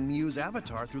culprit send Miu's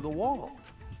avatar through the wall?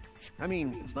 I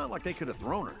mean, it's not like they could have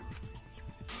thrown her.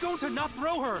 Going to not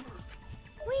throw her!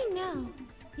 We know.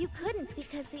 You couldn't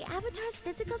because the avatar's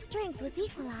physical strength was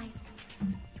equalized.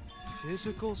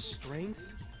 Physical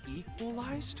strength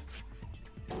equalized?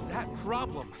 That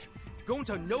problem. Going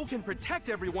to know can protect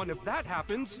everyone if that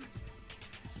happens.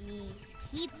 Jeez,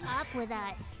 keep up with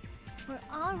us. We're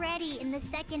already in the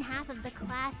second half of the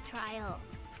class trial.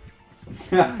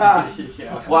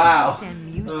 Yeah. Wow. Send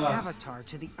Miu's avatar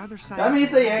to the other side. That of means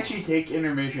the they wall. actually take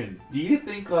intermissions. Do you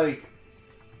think, like...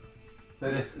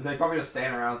 They probably just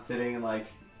stand around sitting and like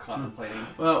contemplating.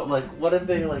 Well, like, what if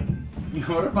they, like...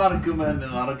 What if Monokuma and the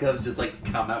Monokubs just, like,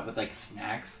 come out with, like,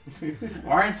 snacks?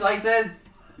 Orange slices?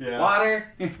 Yeah.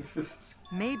 Water?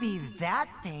 Maybe that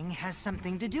thing has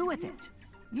something to do with it.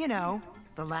 You know,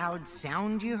 the loud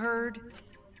sound you heard.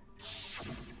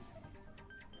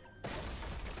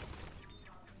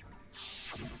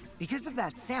 Because of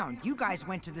that sound, you guys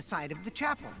went to the side of the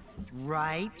chapel.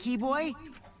 Right, Keyboy?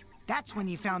 That's when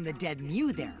you found the dead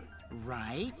Miu there,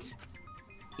 right?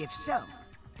 If so,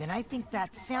 then I think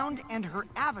that sound and her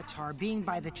avatar being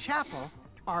by the chapel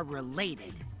are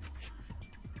related.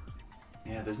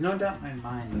 Yeah, there's no doubt in my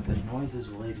mind that the noise is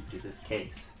related to this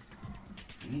case.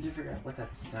 We need to figure out what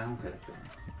that sound could have been.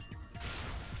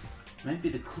 Might be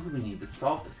the clue we need to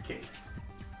solve this case.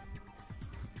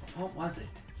 What was it?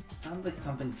 It sounded like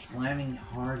something slamming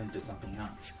hard into something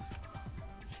else.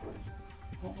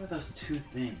 What were those two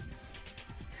things?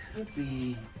 Could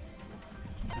be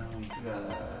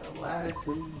The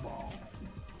lattice's ball.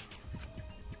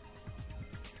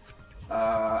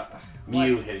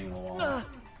 Mew what? hitting the wall.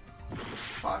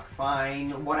 Fuck,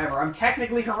 fine, whatever. I'm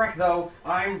technically correct, though.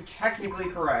 I'm technically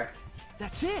correct.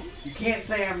 That's it. You can't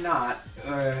say I'm not.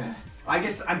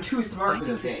 I'm too smart for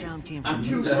this the game. sound came I'm from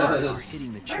too Mew smart. Avatar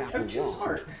hitting the chapel I'm too wall.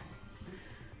 smart.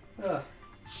 Ugh.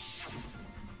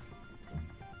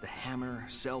 The hammer,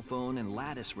 cell phone, and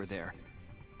lattice were there,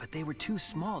 but they were too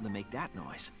small to make that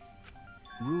noise.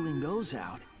 Ruling those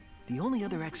out, the only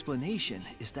other explanation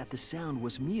is that the sound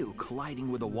was Mew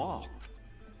colliding with a wall.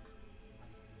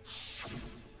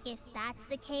 If that's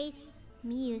the case,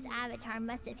 Mew's avatar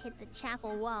must have hit the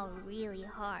chapel wall really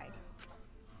hard.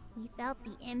 We felt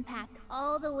the impact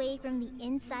all the way from the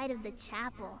inside of the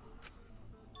chapel.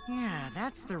 Yeah,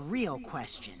 that's the real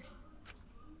question.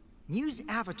 Mew's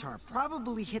avatar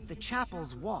probably hit the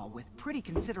chapel's wall with pretty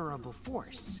considerable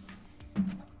force.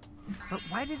 But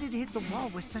why did it hit the wall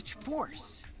with such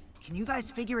force? Can you guys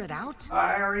figure it out?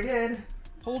 I already did.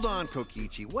 Hold on,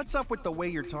 Kokichi. What's up with the way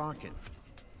you're talking?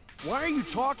 Why are you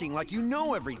talking like you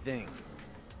know everything?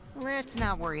 Let's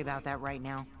not worry about that right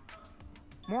now.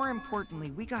 More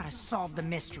importantly, we gotta solve the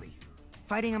mystery.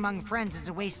 Fighting among friends is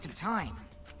a waste of time.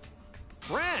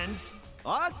 Friends?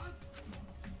 Us?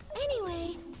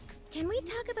 Anyway, can we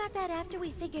talk about that after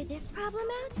we figure this problem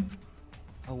out?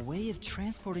 A way of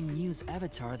transporting Mew's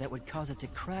avatar that would cause it to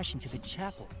crash into the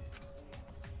chapel.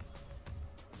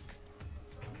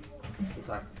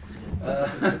 Sorry.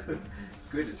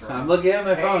 Goodness, I'm looking at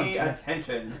my phone. Pay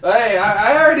attention. Hey,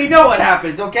 I already know what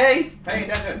happens, okay? Pay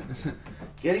attention.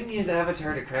 Getting Mew's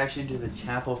avatar to crash into the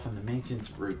chapel from the mansion's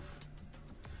roof.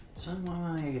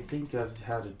 Someone I could think of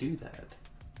how to do that.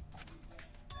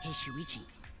 Hey, Shuichi,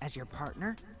 as your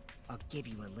partner, I'll give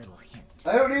you a little hint.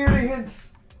 I don't need any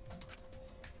hints.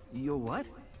 You what?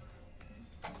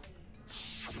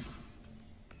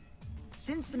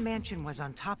 Since the mansion was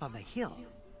on top of a hill,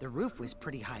 the roof was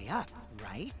pretty high up,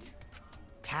 right?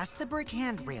 Past the brick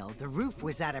handrail, the roof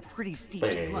was at a pretty steep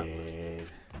slope.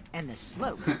 And the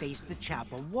slope faced the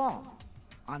chapel wall.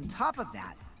 On top of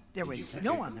that, there was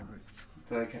snow on the roof.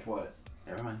 Did I catch what?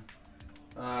 Never mind.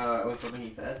 What's something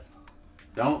he said?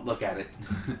 Don't look at it.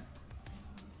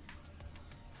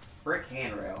 Brick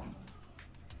handrail.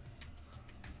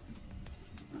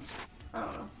 I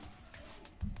don't know.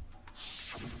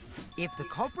 If the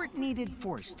culprit needed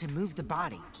force to move the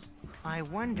body, I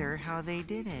wonder how they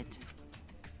did it.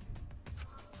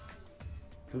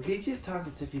 Kokichi's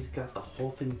talking as if he's got the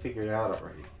whole thing figured out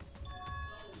already.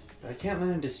 But I can't let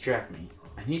him distract me.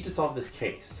 I need to solve this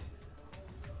case.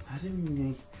 How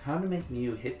to make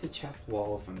Mew hit the chapel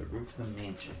wall from the roof of the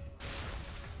mansion.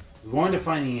 We're going to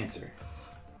find the answer.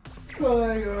 I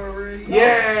already know.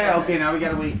 Yeah! Okay, now we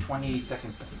gotta wait 20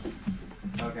 seconds.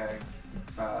 Okay.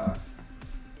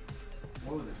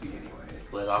 What would this be anyway?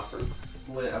 Slid off roof.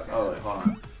 Slid, okay. Oh, wait, hold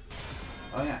on.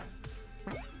 Oh, yeah.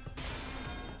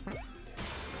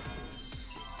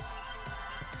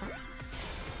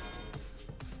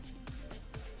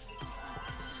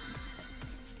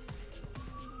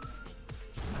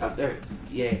 Oh, there it is.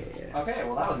 Yeah. Okay,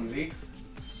 well that was easy.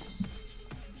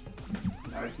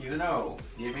 Now I just need to know.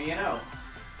 Give me a no.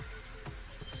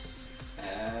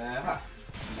 Now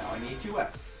I need 2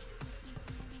 Fs.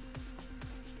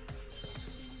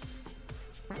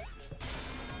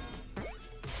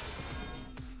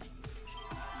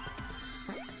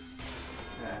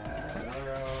 Another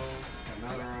row.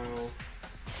 Another row.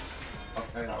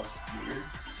 Okay, that was weird.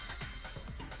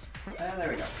 And there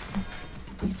we go.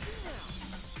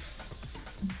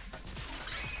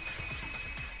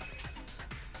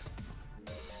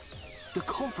 The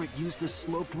culprit used the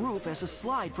sloped roof as a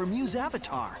slide for Mew's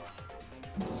avatar.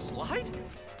 Slide?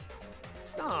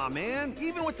 Nah, man.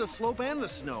 Even with the slope and the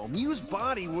snow, Mew's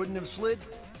body wouldn't have slid.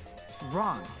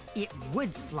 Wrong. It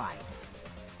would slide.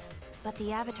 But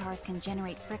the avatars can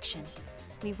generate friction.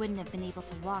 We wouldn't have been able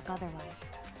to walk otherwise.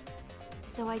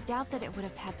 So I doubt that it would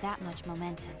have had that much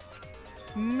momentum.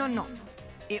 No.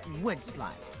 It would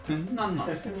slide. No.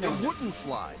 It wouldn't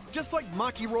slide, just like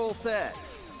Maki Roll said.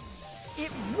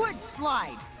 It would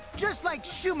slide, just like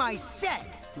Shumai said.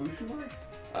 Who's Shumai?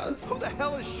 Us. Who the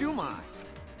hell is Shumai?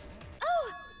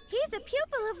 Oh, he's a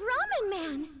pupil of Ramen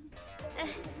Man.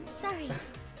 Sorry,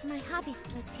 my hobby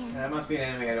slipped in. That must be an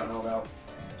anime I don't know about.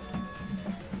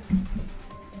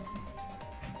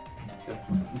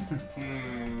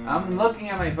 I'm looking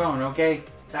at my phone, okay?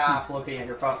 Stop looking at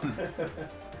your phone.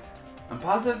 I'm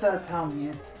positive that's how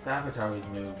Mew's avatar was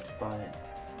moved, but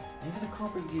maybe the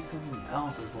culprit used something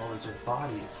else as well as her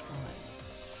body to slide.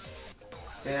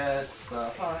 It's the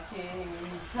fucking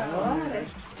palette.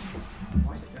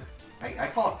 I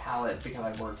call it palette because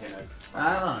I worked in it.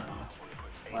 I don't know.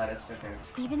 Lattice, okay.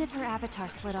 Even if her avatar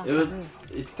slid off It was. the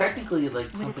roof, It's technically like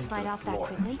would something it slide for the off that floor.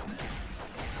 quickly?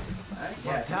 Yeah,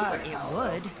 Well, like it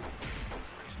palette. would.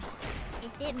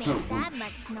 If it made that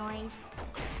much noise,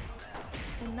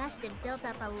 it must have built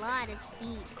up a lot of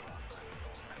speed.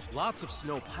 Lots of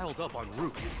snow piled up on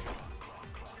roof.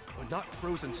 But not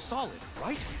frozen solid,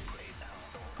 right?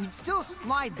 We'd still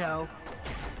slide, though.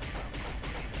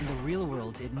 In the real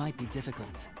world, it might be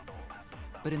difficult.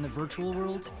 But in the virtual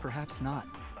world, perhaps not.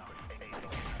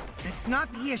 That's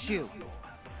not the issue.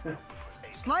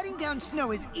 Sliding down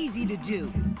snow is easy to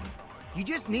do. You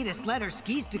just need a sled or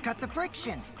skis to cut the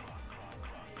friction.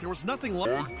 There was nothing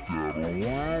like...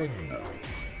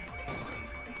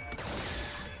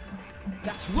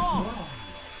 That's wrong!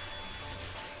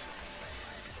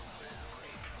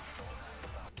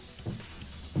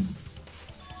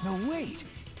 No, wait.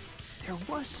 There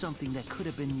was something that could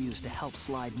have been used to help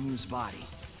slide Mew's body.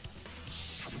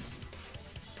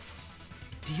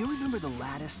 Do you remember the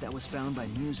lattice that was found by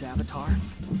Mew's avatar?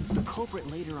 The culprit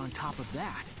laid her on top of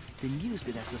that, then used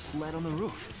it as a sled on the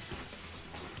roof.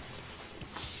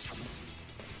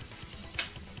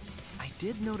 I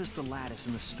did notice the lattice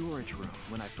in the storage room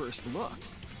when I first looked.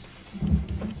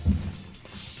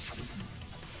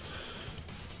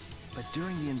 But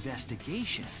during the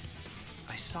investigation,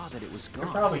 I saw that it was There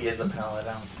gone. probably is a palette.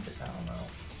 I don't know.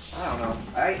 I don't know.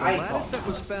 The I lattice that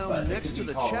was but found it next could to be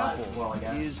the called chapel lattice as well, I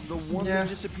guess. is the one Yeah. that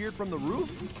disappeared from the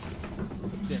roof?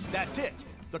 Then that's it.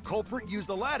 The culprit used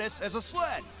the lattice as a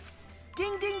sled.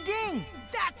 Ding, ding, ding!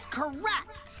 That's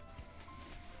correct!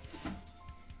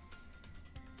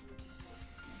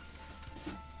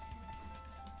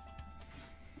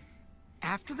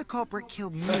 After the culprit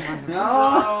killed Mew on the roof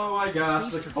Oh my gosh, the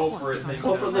Placed her culprit. corpse The on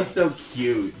culprit the looks so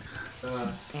cute.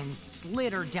 and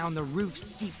slid her down the roof's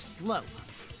steep slope.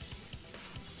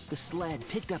 The sled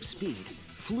picked up speed,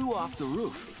 flew off the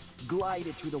roof,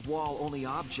 glided through the wall only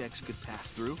objects could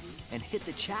pass through, and hit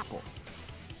the chapel.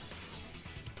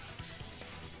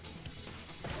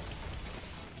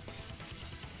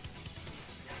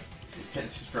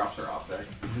 It just drops her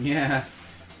optics. Yeah.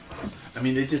 I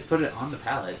mean, they just put it on the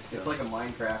palette. So. It's like a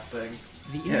Minecraft thing.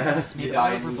 The Yeah. inputs You made die all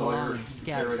and of her lose all your belongings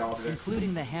scattered, buried objects.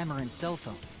 including the hammer and cell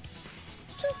phone.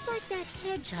 Just like that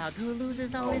hedgehog who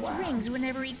loses all his rings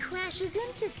whenever he crashes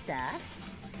into stuff.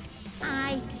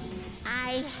 I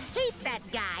hate that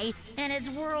guy and his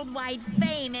worldwide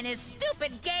fame and his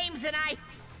stupid games, and I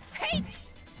hate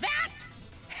that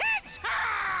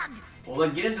hedgehog! Well,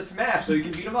 then get into Smash so you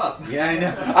can beat him up. Yeah, I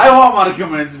know. I want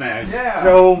Monica in Smash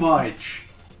so much.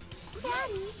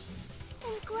 Daddy,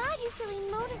 I'm glad you're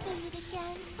feeling motivated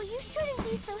again, but you shouldn't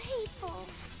be so hateful.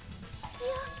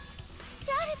 You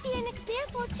gotta be an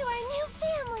example to our new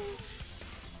family.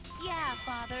 Yeah,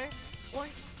 Father. Or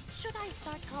should I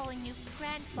start calling you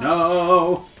Grandfather?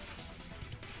 No.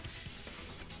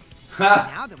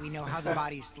 Now that we know how the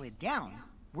body slid down,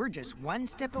 we're just one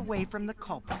step away from the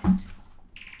culprit.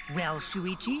 Well,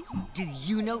 Shuichi, do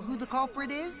you know who the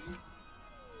culprit is?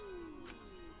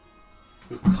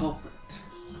 The culprit.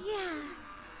 Yeah.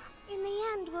 In the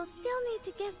end, we'll still need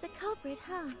to guess the culprit,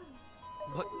 huh?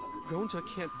 But Gonta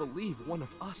can't believe one of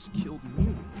us killed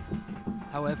Mew.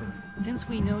 However, since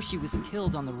we know she was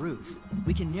killed on the roof,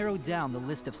 we can narrow down the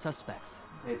list of suspects.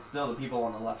 It's still the people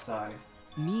on the left side.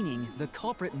 Meaning, the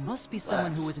culprit must be someone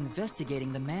Left. who was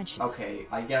investigating the mansion. Okay,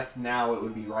 I guess now it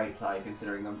would be right side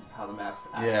considering how the maps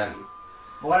actually... Yeah.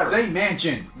 Whatever. Say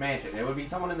mansion. Mansion. It would be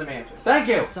someone in the mansion. Thank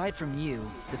you. Aside from you,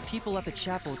 the people at the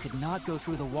chapel could not go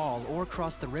through the wall or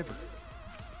cross the river.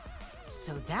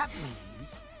 So that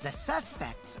means the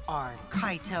suspects are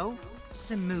Kaito,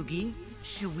 Samugi,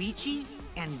 Shuichi,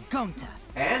 and Gonta.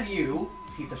 And you,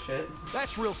 piece of shit.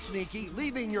 That's real sneaky,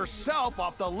 leaving yourself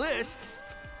off the list.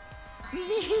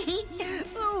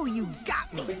 Ooh, you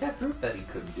got me. We got proof that he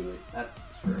couldn't do it. That's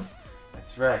true.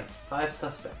 That's right. 5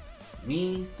 suspects.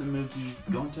 Me, Samugi,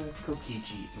 Gonta,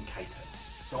 Kokichi, and Kaito.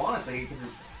 So honestly,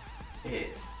 it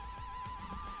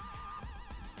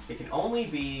can only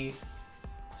be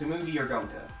Samugi or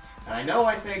Gonta. And I know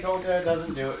I say Gonta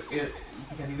doesn't do it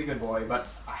because he's a good boy, but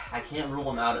I can't rule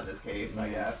him out in this case, I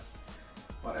guess.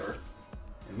 Whatever.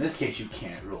 In this case, you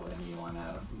can't rule anyone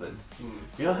out, but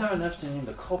you don't have enough to name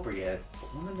the culprit yet.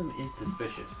 But one of them is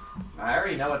suspicious. I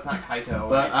already know it's not Kaito.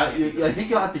 But I think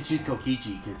you'll have to choose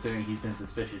Kokichi, considering he's been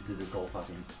suspicious to this whole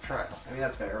fucking trial. I mean,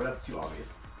 that's fair, but that's too obvious.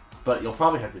 But you'll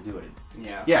probably have to do it.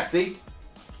 Yeah. Yeah, see?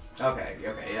 Okay,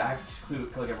 yeah, I have to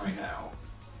click him right now.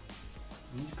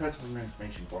 You need to press for more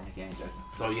information before making any judgment.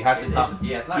 So you have to It's not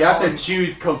you have to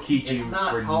choose Kokichi It's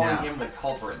not for calling now. him the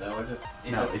culprit though.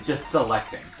 It's just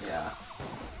selecting. Yeah.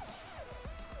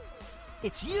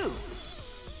 It's you!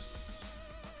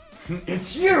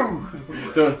 It's you!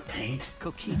 Those paint.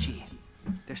 Kokichi,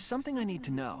 there's something I need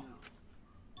to know.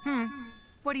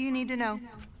 What do you need to know?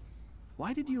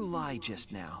 Why did you lie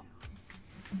just now?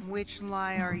 Which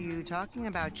lie are you talking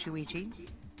about, Shuichi?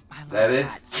 I love That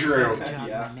is true. Good job,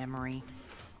 Yeah. my memory.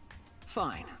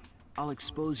 Fine. I'll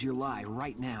expose your lie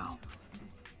right now.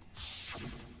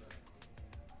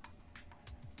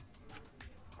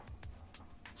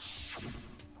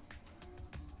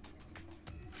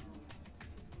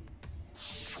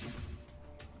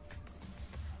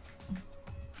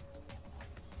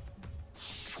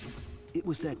 It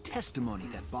was that testimony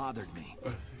that bothered me.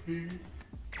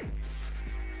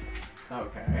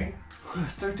 Okay.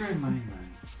 Start doing mine,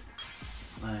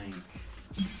 Like...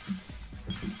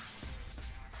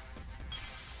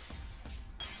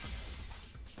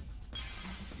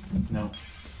 No,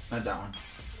 not that one.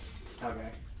 Okay.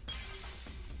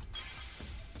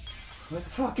 What the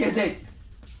fuck is it?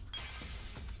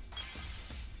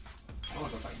 I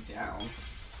want to go back down.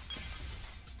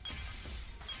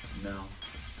 No.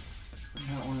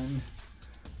 That one.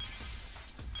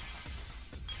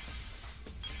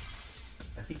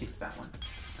 I think it's that one.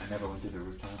 I never went to the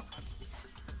rooftop.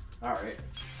 Alright.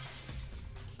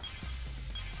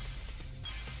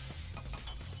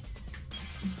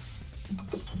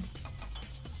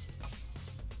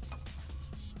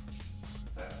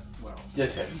 Well.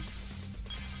 Just hit him.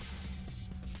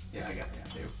 Yeah, I guess I got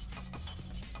to.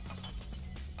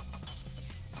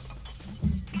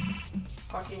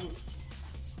 Fucking.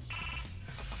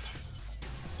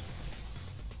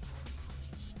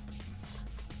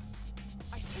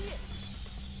 I see it!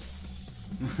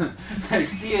 I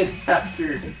see it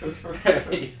after.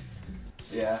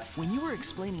 Yeah. When you were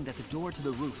explaining that the door to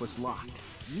the roof was locked,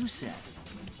 you said...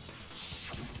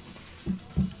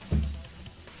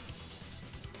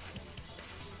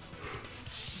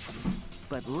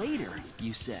 But later,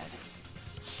 you said...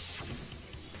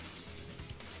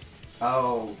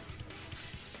 Oh.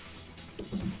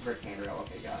 Brick handrail,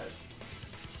 okay, got it.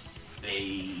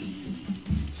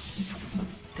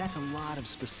 That's a lot of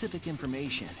specific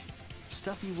information.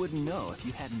 Stuff you wouldn't know if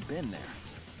you hadn't been there.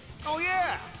 Oh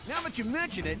yeah! Now that you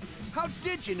mention it, how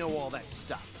did you know all that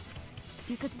stuff?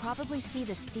 You could probably see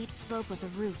the steep slope of the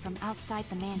roof from outside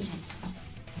the mansion.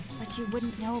 But you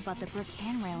wouldn't know about the brick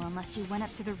handrail unless you went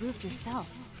up to the roof yourself.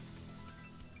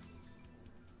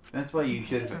 That's why you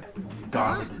should have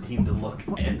gone with the team to look.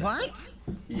 What?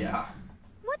 Yeah.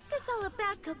 What's this all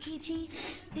about, Kokichi?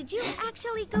 Did you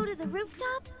actually go to the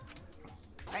rooftop?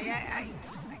 I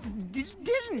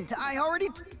didn't. I already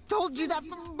told you that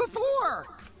before.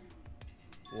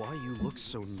 Why you look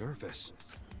so nervous?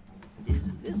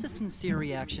 Is this a sincere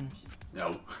reaction?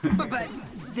 No. But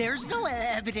there's no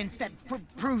evidence that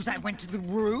proves I went to the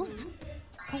roof.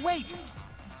 Oh, wait.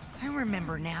 I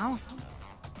remember now.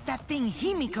 That thing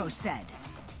Himiko said.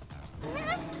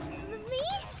 Me?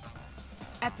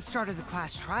 At the start of the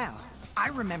class trial, I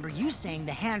remember you saying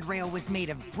the handrail was made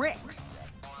of bricks.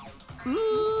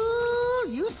 Ooh,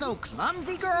 you so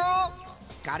clumsy, girl.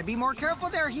 Gotta be more careful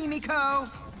there, Himiko.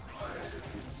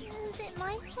 Is it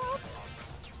my fault?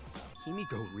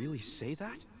 Himiko really say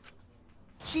that?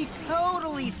 She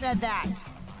totally said that.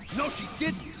 No, she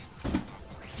didn't!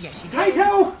 Yes, she did.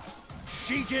 Kaito!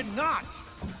 She did not!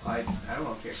 I don't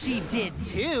know if She did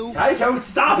too. Kaito,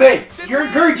 stop it! Then You're when?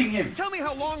 encouraging him! Tell me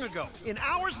how long ago. In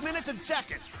hours, minutes, and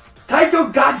seconds.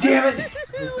 Kaito, goddammit!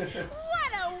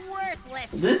 What a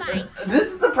worthless This fight!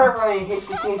 is the part where I hate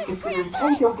the case considering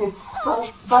Kaito gets so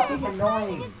fucking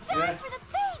annoying. It's bad for the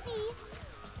baby.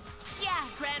 Yeah,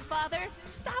 grandfather.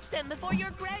 Stop them before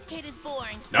your grandkid is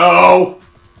born. No!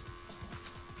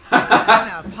 I'm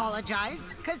gonna apologize,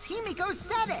 because Himiko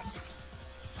said it.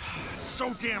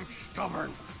 So damn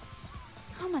stubborn.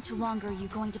 How much longer are you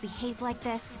going to behave like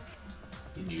this?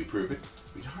 Did you prove it?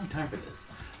 We don't have time for this.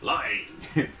 Lying!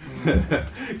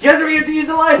 Guess we have to use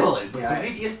the lie bullet! But Yeah.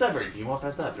 Kokichi is stubborn. He won't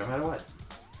mess up, no matter what.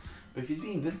 But if he's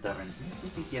being this stubborn, it makes me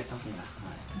think he has something to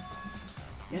hide.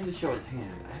 He had to show his hand.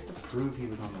 I have to prove he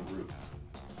was on the roof.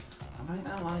 I might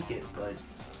not like it, but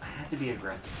I have to be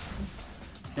aggressive.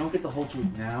 If you don't get the whole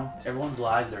truth now, everyone's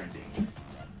lives are in danger.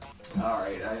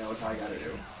 Alright, I know what I gotta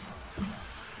do.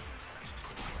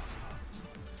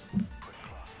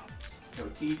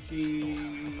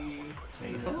 Kokichi.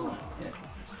 Face on. Yeah.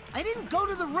 I didn't go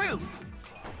to the roof.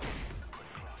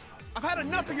 I've had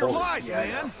enough of your lies, Yeah, I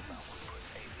know. man.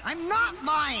 I'm not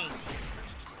lying.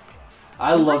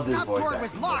 I love The this rooftop voice door acting.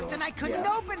 was by the locked way. and I couldn't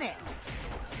Yeah. open it.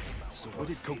 So what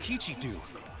did Kokichi do?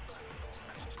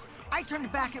 I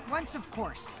turned back at once, of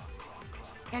course.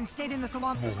 And stayed in the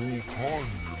salon Oh, fuck,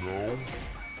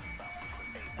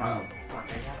 I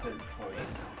have to hold it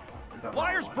now.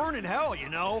 Liars burn in hell, you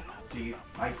know. Jeez,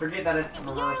 I forget that it's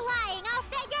reverse. You're lying! I'll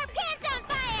set your pants on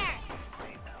fire!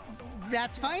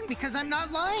 That's fine, because I'm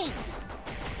not lying.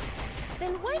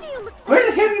 Then why do you look so...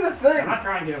 Wait, hit me the thing! I'm not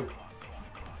trying to.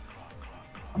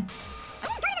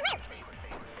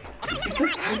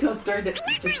 Because Kaito started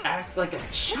to just acts like a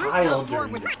child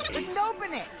during this case. Couldn't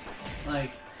open it.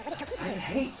 Like, I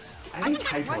hate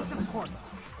Kaito Once, in of this course.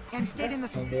 And stayed in the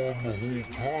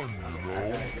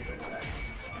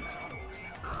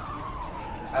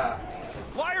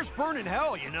Liars burn in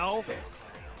hell, you know.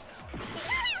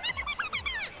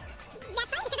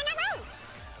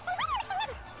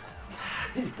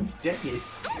 Decade.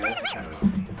 Yeah, that's kind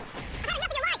of...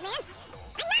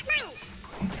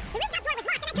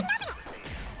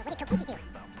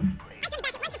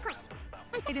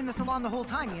 Stayed in the salon the whole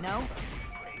time, you know.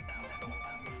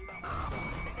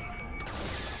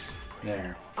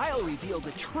 There. I'll reveal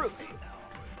the truth.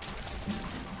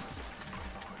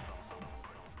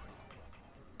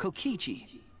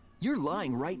 Kokichi, you're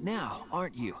lying right now,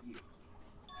 aren't you?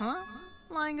 Huh?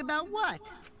 Lying about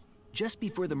what? Just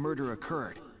before the murder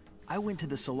occurred, I went to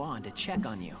the salon to check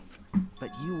on you, but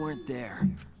you weren't there.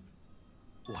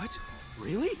 What?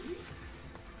 Really?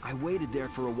 I waited there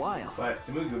for a while. But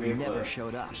Tsumugi would be You able never to...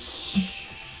 showed up.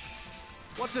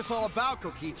 What's this all about,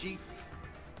 Kokichi?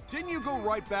 Didn't you go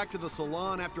right back to the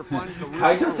salon after finding the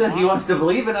Kaito says he wants to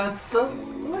believe in us, so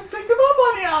let's take him up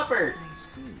on the offer. I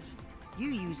see. You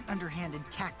use underhanded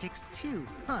tactics too,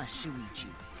 huh, Shuichi?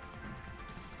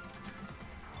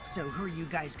 So who are you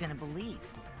guys gonna believe?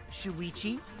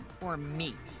 Shuichi or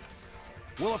me?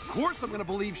 Well, of course I'm gonna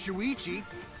believe Shuichi.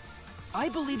 I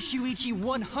believe Shuichi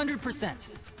 100%.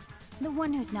 The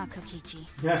one who's not Kokichi.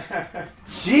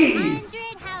 Jeez!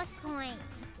 100 house points.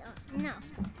 No.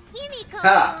 Himiko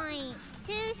Ha. points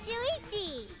to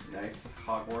Shuichi. Nice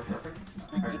Hogwarts reference.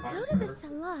 But to go to the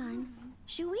salon,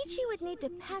 Shuichi would need to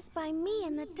pass by me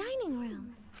in the dining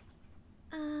room.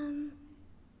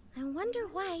 I wonder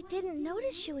why I didn't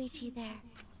notice Shuichi there.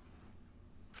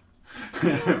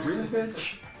 Really,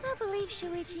 bitch? I'll believe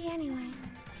Shuichi anyway.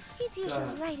 He's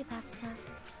usually right about stuff.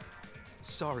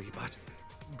 Sorry, but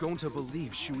going to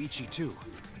believe Shuichi too.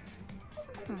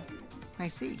 I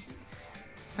see.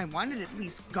 I wanted at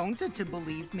least Gonta to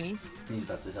believe me. He's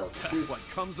about to tell us the truth. What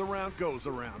comes around goes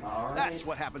around. All right. That's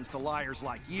what happens to liars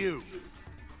like you.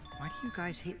 Why do you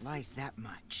guys hate lies that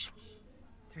much?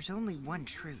 There's only one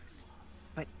truth,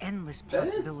 but endless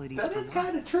possibilities That for is kind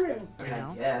of lies. true. I You mean,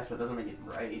 know? yes, but it doesn't make it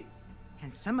right.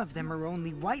 And some of them are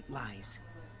only white lies,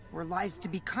 or lies to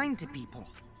be kind to people.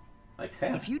 Like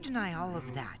Sam. If you deny all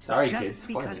of that Sorry, just kids,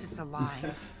 because spoilers. it's a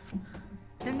lie,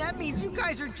 then that means you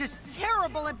guys are just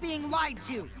terrible at being lied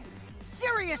to.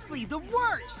 Seriously, the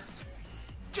worst!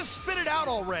 Just spit it out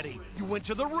already. You went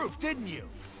to the roof, didn't you?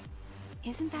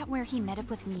 Isn't that where he met up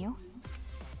with Mew?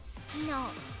 No,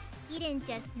 he didn't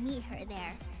just meet her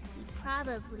there. He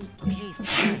probably... Okay,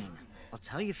 fine. I'll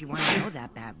tell you if you want to know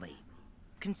that badly.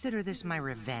 Consider this my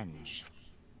revenge.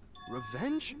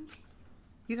 Revenge?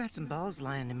 You got some balls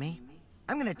lying to me.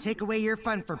 I'm gonna take away your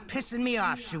fun for pissing me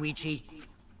off, Shuichi.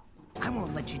 I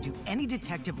won't let you do any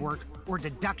detective work, or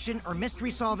deduction, or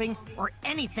mystery solving, or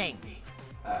anything.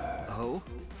 Oh?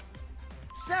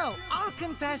 So, I'll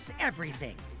confess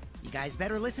everything. You guys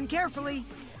better listen carefully.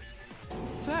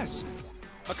 Fess.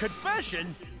 A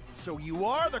confession? So you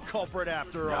are the culprit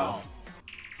after all.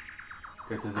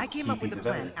 I came up with a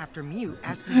plan after Mew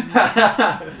asked me.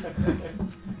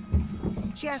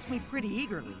 She asked me pretty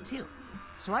eagerly, too.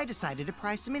 So I decided to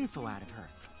pry some info out of her.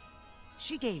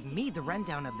 She gave me the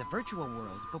rundown of the virtual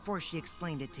world before she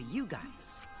explained it to you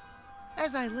guys.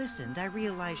 As I listened, I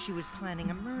realized she was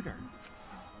planning a murder.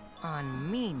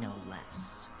 On me, no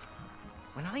less.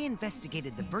 When I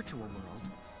investigated the virtual world,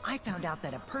 I found out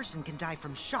that a person can die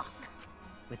from shock.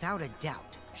 Without a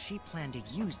doubt, she planned to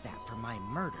use that for my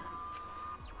murder.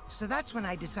 So that's when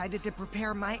I decided to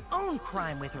prepare my own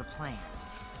crime with her plan.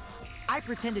 I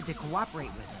pretended to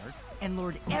cooperate with her and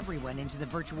lured everyone into the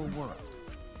virtual world.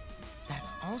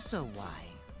 That's also why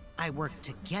I worked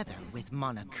together with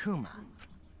Monokuma.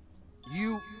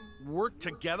 You worked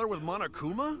together with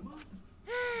Monokuma?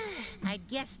 I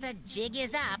guess the jig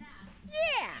is up.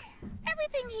 Yeah,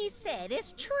 everything he said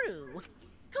is true.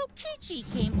 Kokichi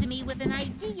came to me with an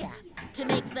idea to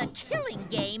make the killing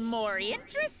game more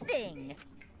interesting.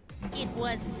 It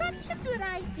was such a good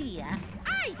idea,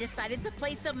 I decided to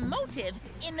place a motive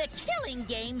in the killing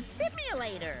game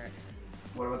simulator.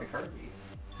 What about the card key?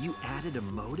 You added a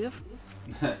motive?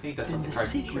 I think that's Then what the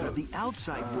cartoon secret shows. of the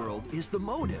outside world is the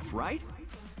motive, right?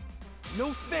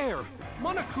 No fair!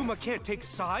 Monokuma can't take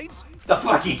sides! The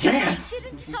fuck he I can't!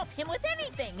 didn't help him with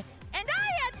anything, and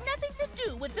I had nothing to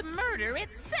do with the murder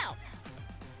itself.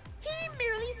 He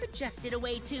merely suggested a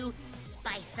way to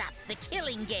spice up the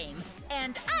killing game,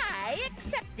 and I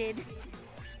accepted.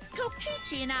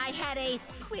 Kokichi and I had a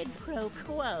quid pro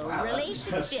quo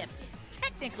relationship.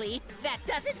 Technically, that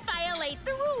doesn't violate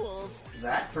the rules.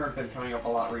 That term's been coming up a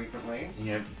lot recently.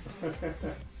 Yep.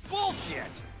 Bullshit!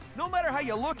 No matter how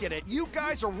you look at it, you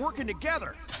guys are working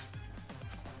together.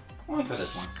 Only for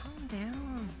this one. Calm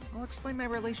down. I'll explain my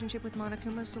relationship with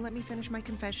Monokuma, so let me finish my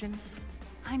confession.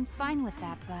 I'm fine with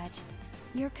that, but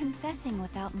you're confessing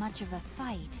without much of a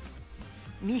fight.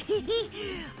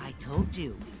 I told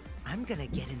you. I'm gonna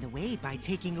get in the way by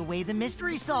taking away the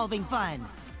mystery-solving fun.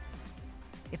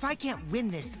 If I can't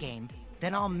win this game,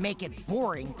 then I'll make it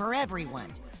boring for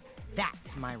everyone.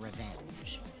 That's my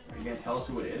revenge. Are you gonna tell us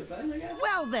who it is then, I guess?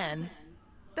 Well then,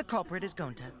 the culprit is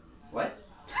Gonta. What?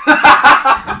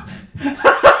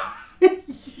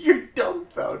 You're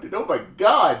dumbfounded. Oh my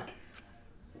god.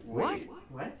 Wait,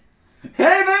 what?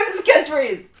 Hey, there's his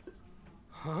catchphrase!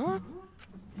 Huh?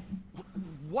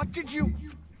 What did you...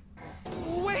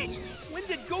 Wait! When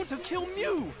did Gonta kill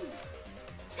Mew?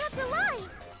 That's a lie!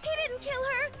 He didn't kill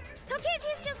her!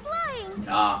 Kokichi's just lying!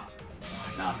 Nah.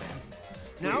 Nothing.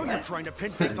 Now Wait, you're what? trying to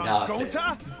pin things on Nothing.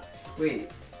 Gonta?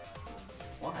 Wait.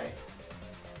 Why?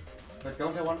 But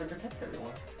Gonta wanted to protect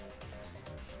everyone.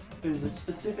 There's a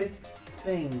specific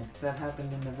thing that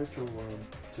happened in the virtual world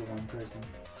to one person.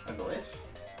 A glitch?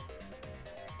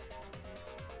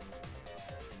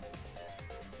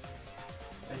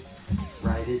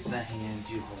 Right is the hand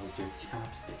you hold your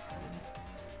chopsticks in.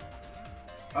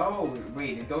 Oh,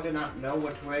 wait, did Gonta not know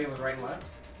which way was right and left?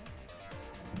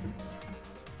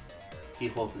 He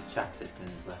holds his chopsticks in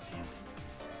his left hand.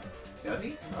 Does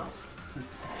he? Oh.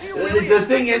 Do you really The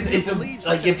thing expect is, me it's to a, believe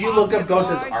like such if an you look up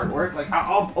obvious Gonta's lie? artwork, like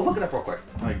I'll look it up real quick.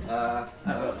 Like,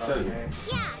 Show you.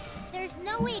 Yeah, there's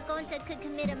no way Gonta could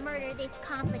commit a murder this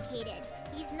complicated.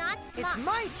 He's not smart. It's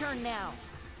my turn now.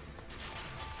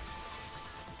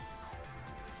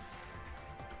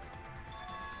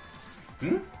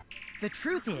 The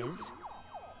truth is,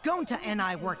 Gonta and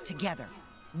I work together.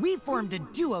 We formed a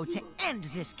duo to end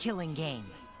this killing game.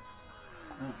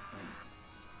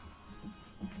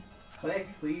 Click,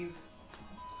 please.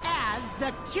 As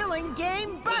the Killing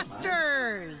Game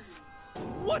Busters!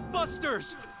 What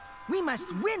Busters? We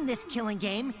must win this killing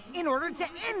game in order to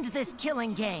end this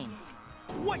killing game.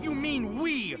 What you mean,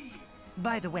 we?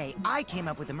 By the way, I came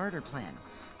up with a murder plan.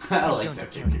 I like Gonta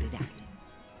that. carried it out.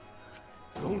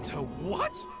 Gonta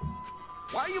what?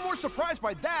 Why are you more surprised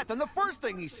by that than the first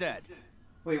thing he said?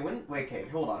 Wait, okay,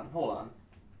 hold on.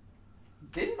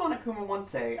 Didn't Monokuma once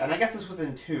say, and I guess this was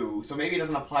in 2, so maybe it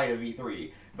doesn't apply to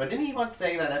V3, but didn't he once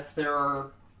say that if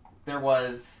there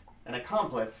was an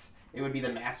accomplice, it would be the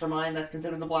mastermind that's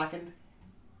considered the blackened?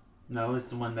 No, it's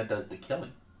the one that does the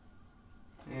killing.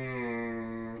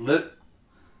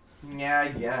 Yeah, I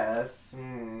guess.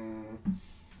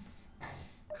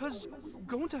 Cause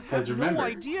Gonta has remember, no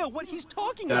idea what he's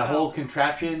talking that about. whole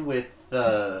contraption with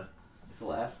the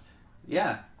Celeste?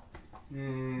 yeah.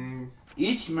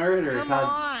 Each murder Come had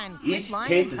on, quit each lying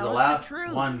case and is tell us allowed the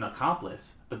truth. one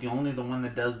accomplice, but the one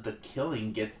that does the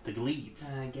killing gets to leave.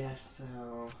 I guess so.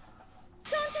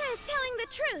 Gonta is telling the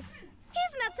truth!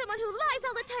 He's not someone who lies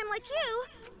all the time like you!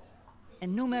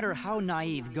 And no matter how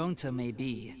naive Gonta may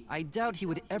be, I doubt he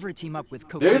would ever team up with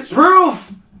Kokichi. There's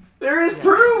proof! There is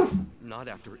proof! Not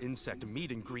after insect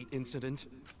meet and greet incident.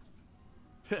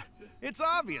 It's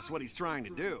obvious what he's trying to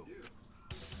do.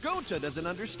 Gonta doesn't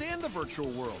understand the virtual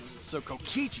world, so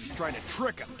Kokichi's trying to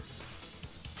trick him.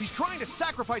 He's trying to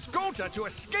sacrifice Gonta to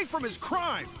escape from his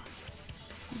crime.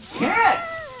 Can't!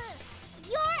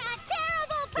 You're a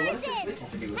terrible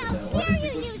person! How What dare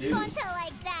did you we use do? Gonta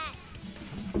like that?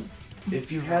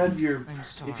 If you have your I'm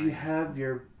sorry. if you have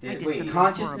your I did wait, something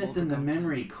consciousness horrible in the to Gonta.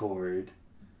 memory cord,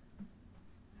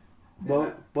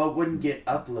 what wouldn't get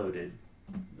uploaded?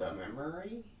 The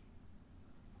memory?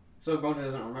 So Gonta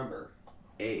doesn't remember.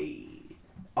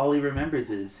 All he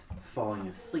remembers is falling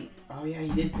asleep. Oh yeah, he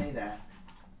did say that.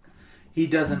 He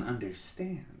doesn't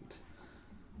understand.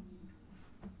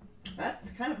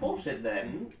 That's kind of bullshit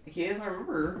then. He doesn't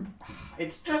remember.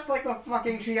 It's just like the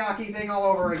fucking Chiaki thing all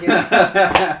over again.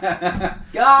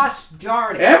 Gosh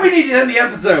darn it. And we need to end the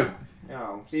episode.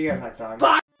 Oh, see you guys next time.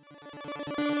 Bye!